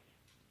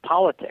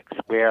politics,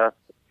 where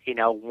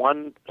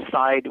one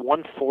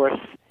force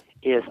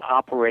is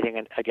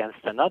operating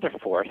against another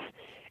force,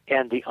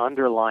 and the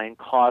underlying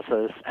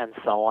causes and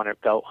so on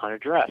go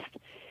unaddressed.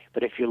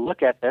 But if you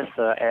look at this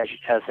as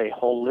a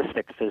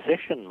holistic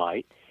physician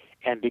might,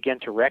 and begin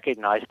to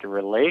recognize the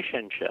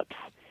relationships,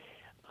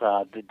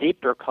 the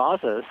deeper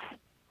causes,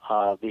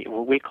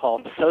 what we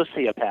call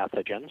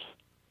sociopathogens,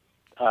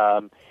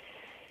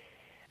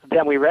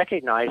 then we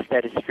recognize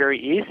that it's very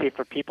easy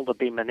for people to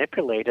be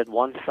manipulated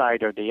one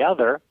side or the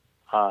other,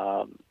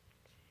 so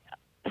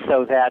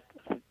that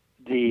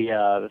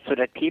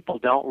people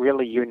don't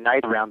really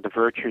unite around the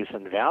virtues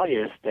and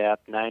values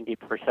that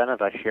 90%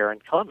 of us share in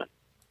common.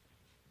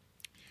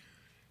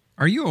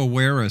 Are you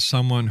aware, as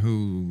someone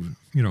who,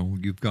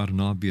 you've got an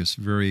obvious,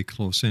 very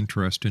close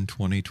interest in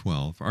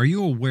 2012, are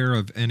you aware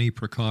of any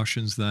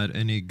precautions that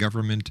any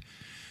government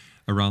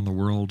around the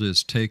world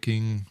is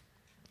taking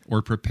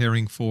or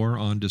preparing for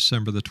on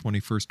December the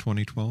 21st,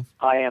 2012?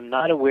 I am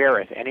not aware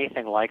of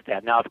anything like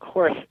that. Now, of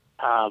course,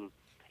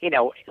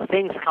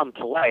 things come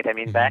to light. I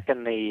mean, back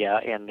in the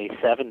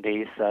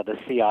 70s, the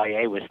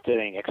CIA was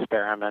doing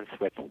experiments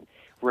with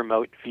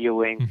remote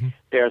viewing.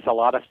 There's a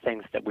lot of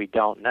things that we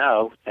don't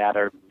know that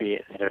have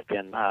been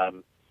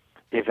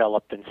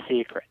developed in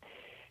secret.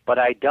 But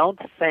I don't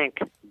think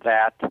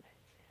that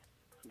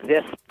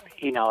this,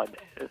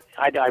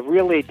 I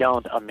really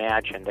don't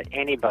imagine that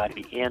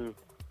anybody in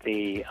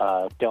the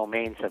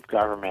domains of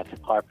government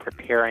are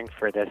preparing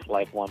for this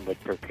like one would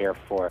prepare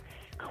for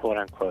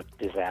quote-unquote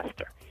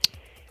disaster.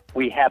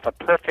 We have a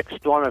perfect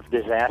storm of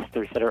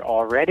disasters that are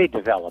already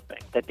developing.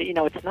 That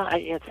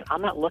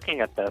I'm not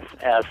looking at this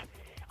as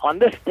on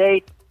this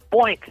date,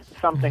 boink,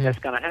 something is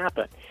going to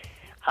happen.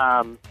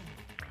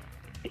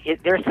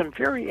 There's some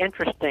very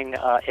interesting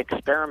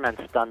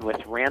experiments done with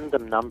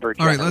random number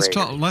generators.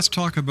 All right, let's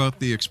talk about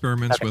the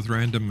experiments with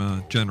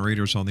random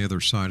generators on the other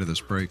side of this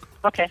break.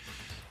 Okay.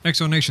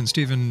 Exonation,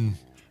 Stephen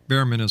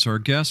Bhearman is our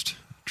guest.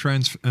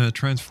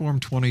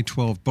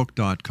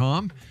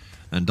 Transform2012book.com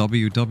and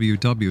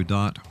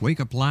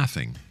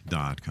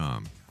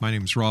www.wakeuplaughing.com. My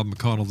name is Rob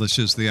McConnell. This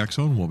is The X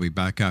Zone. We'll be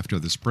back after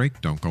this break.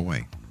 Don't go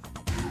away.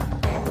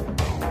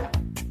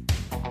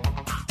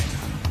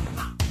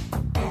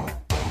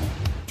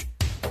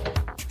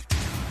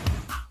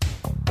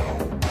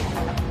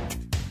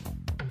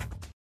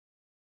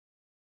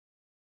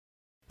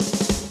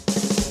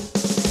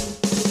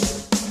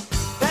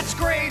 That's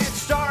great, it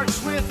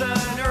starts with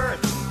an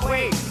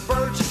earthquake,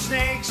 birds and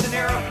snakes, an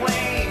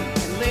airplane,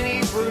 and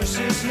Lenny Bruce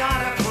is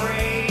not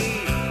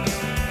afraid.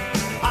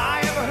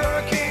 I have a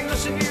hurricane,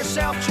 listen to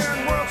yourself,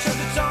 churn world serves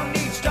its own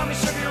needs, dummy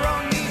serve your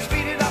own needs,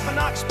 beat it up an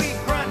ox, beat,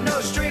 grunt,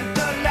 no strength,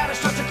 the ladder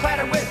starts to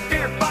clatter with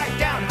fear, bite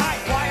down, high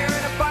wire,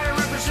 and a fire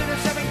represented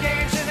 7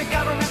 games, and a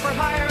government for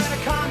hire, and a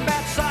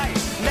combat site,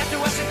 left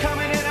to us and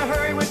coming in a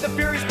hurry with the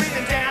furies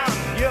breathing down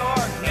your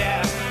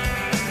neck.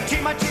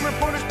 Team by team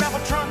reporters babble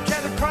Trump,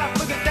 tether crop,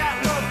 look at that,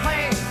 no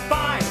plane,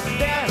 fine,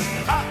 then,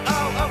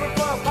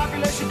 overflow,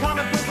 population,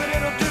 common food, put it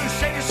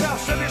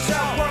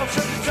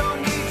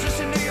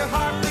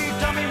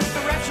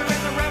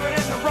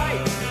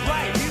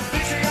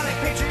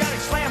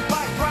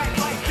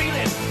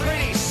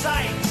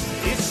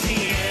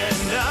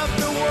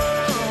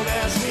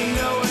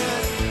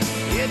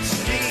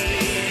it's the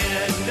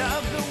end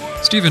of the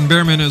world. Stephen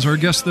Bhearman is our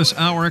guest this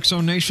hour,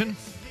 Exo Nation.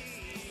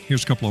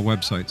 Here's a couple of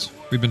websites.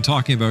 We've been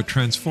talking about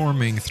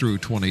transforming through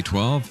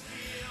 2012.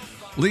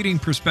 Leading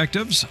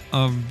perspectives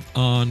on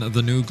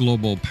the new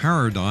global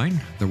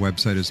paradigm. The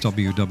website is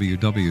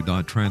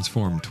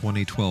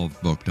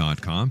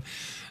www.transform2012book.com.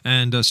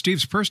 And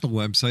Steve's personal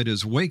website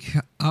is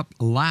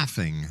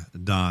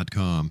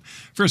wakeuplaughing.com.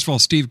 First of all,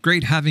 Steve,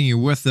 great having you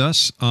with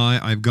us.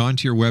 I've gone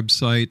to your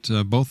website,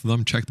 both of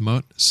them, checked them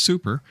out.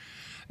 Super.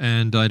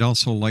 And I'd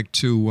also like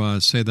to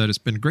say that it's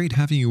been great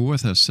having you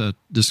with us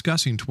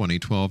discussing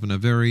 2012 in a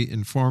very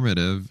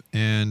informative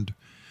and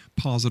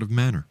positive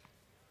manner.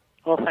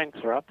 Well,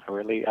 thanks, Rob.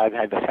 I've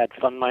had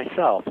fun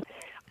myself.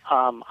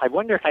 I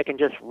wonder if I can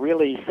just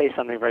really say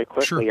something very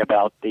quickly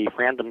about the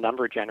random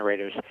number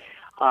generators.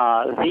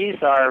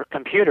 These are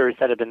computers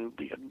that have been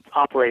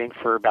operating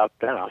for about,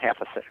 about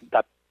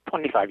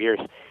 25 years,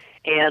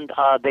 and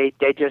they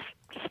just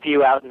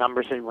spew out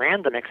numbers in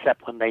random,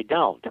 except when they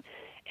don't.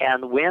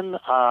 And when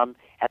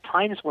at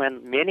times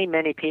when many,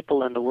 many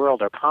people in the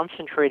world are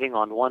concentrating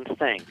on one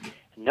thing,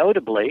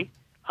 notably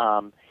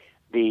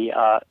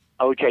the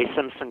O.J.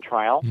 Simpson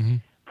trial,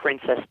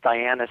 Princess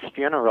Diana's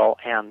funeral,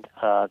 and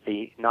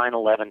the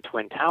 9/11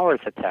 Twin Towers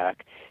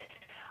attack,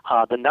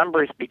 the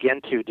numbers begin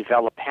to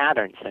develop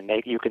patterns, and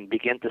you can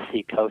begin to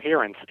see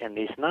coherence in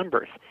these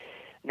numbers.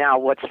 Now,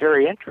 what's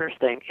very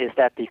interesting is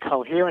that the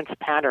coherence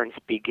patterns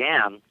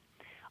began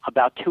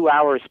about 2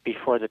 hours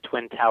before the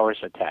Twin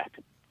Towers attack.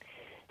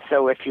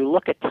 So if you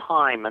look at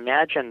time,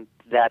 imagine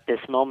that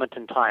this moment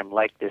in time,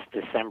 like this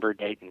December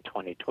date in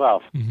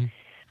 2012,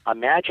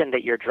 imagine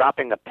that you're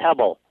dropping a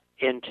pebble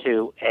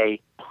into a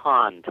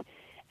pond,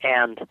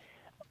 and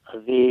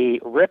the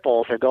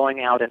ripples are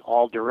going out in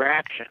all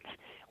directions.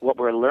 What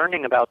we're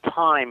learning about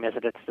time is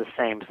that it's the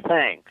same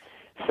thing,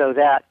 so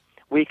that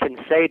we can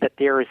say that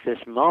there is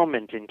this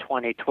moment in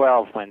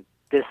 2012 when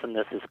this and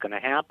this is going to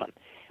happen.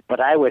 But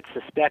I would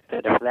suspect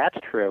that if that's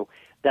true,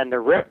 then the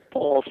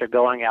ripples are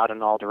going out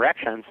in all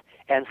directions,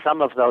 and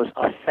some of those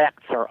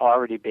effects are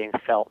already being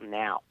felt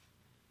now.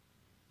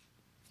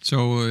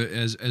 So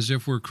as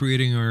if we're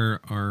creating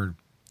a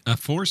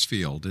force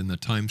field in the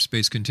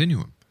time-space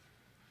continuum.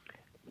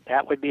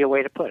 That would be a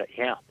way to put it,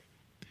 yeah.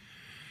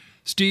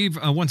 Steve,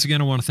 once again,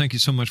 I want to thank you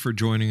so much for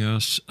joining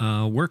us.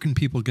 Where can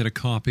people get a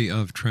copy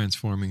of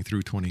Transforming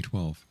Through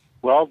 2012?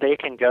 Well, they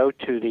can go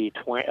to the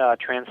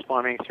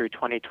Transforming Through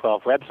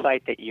 2012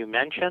 website that you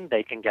mentioned.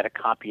 They can get a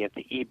copy of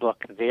the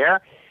ebook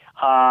there.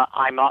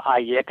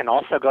 You can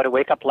also go to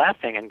Wake Up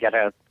Laughing and get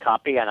a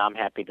copy, and I'm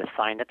happy to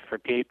sign it for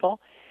people.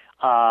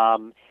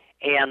 Again,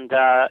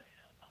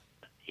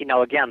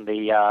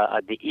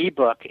 the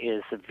ebook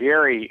is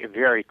very,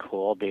 very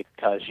cool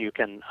because you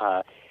can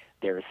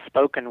there's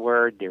spoken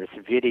word, there's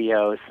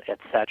videos,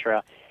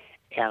 etc.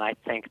 And I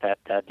think that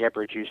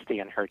Deborah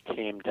Giusti and her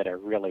team did a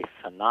really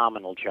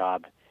phenomenal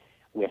job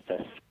with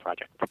this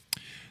project.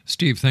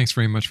 Steve, thanks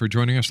very much for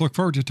joining us. Look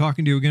forward to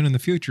talking to you again in the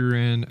future,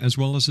 and as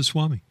well as the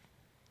Swami.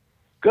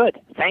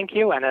 Good. Thank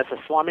you. And as the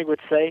Swami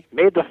would say,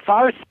 may the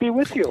force be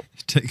with you.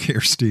 Take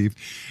care, Steve.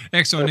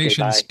 Exo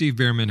Nation, bye. Steve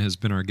Bhearman has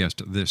been our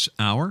guest this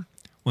hour.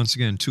 Once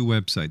again, two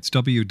websites,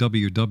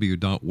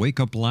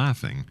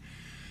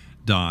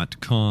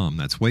 www.wakeuplaughing.com.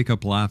 That's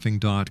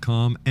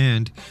wakeuplaughing.com.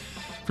 And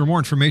for more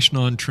information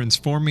on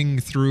Transforming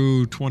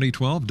Through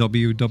 2012,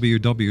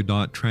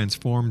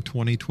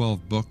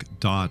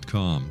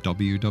 www.transform2012book.com.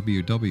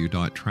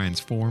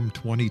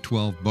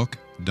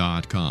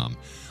 www.transform2012book.com.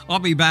 I'll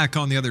be back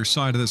on the other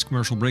side of this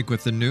commercial break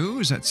with the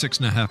news at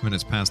 6.5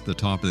 minutes past the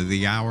top of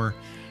the hour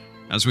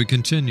as we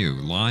continue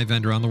live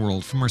and around the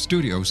world from our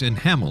studios in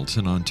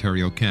Hamilton,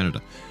 Ontario,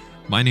 Canada.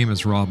 My name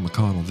is Rob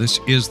McConnell. This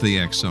is the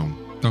X Zone.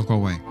 Don't go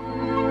away.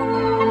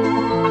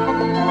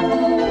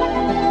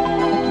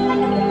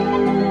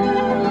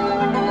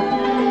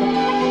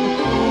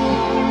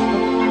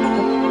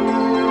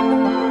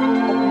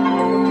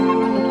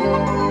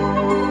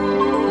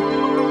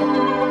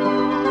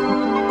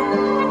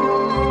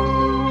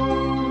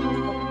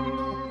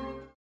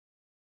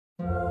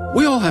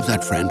 We all have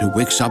that friend who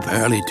wakes up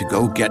early to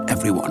go get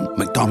everyone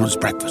McDonald's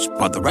breakfast,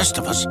 while the rest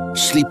of us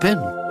sleep in.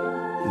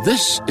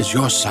 This is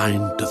your sign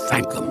to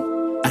thank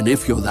them. And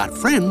if you're that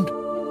friend,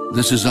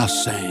 this is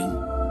us saying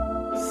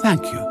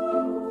thank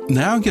you.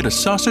 Now get a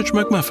sausage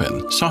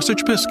McMuffin,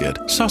 sausage biscuit,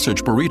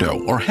 sausage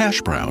burrito, or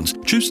hash browns.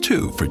 Choose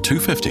two for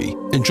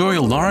 $2.50. Enjoy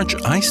a large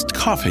iced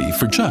coffee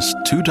for just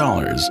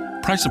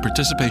 $2. Price and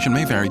participation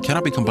may vary.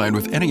 Cannot be combined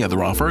with any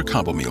other offer or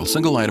combo meal.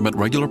 Single item at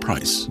regular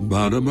price.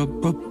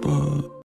 Ba-da-ba-ba-ba.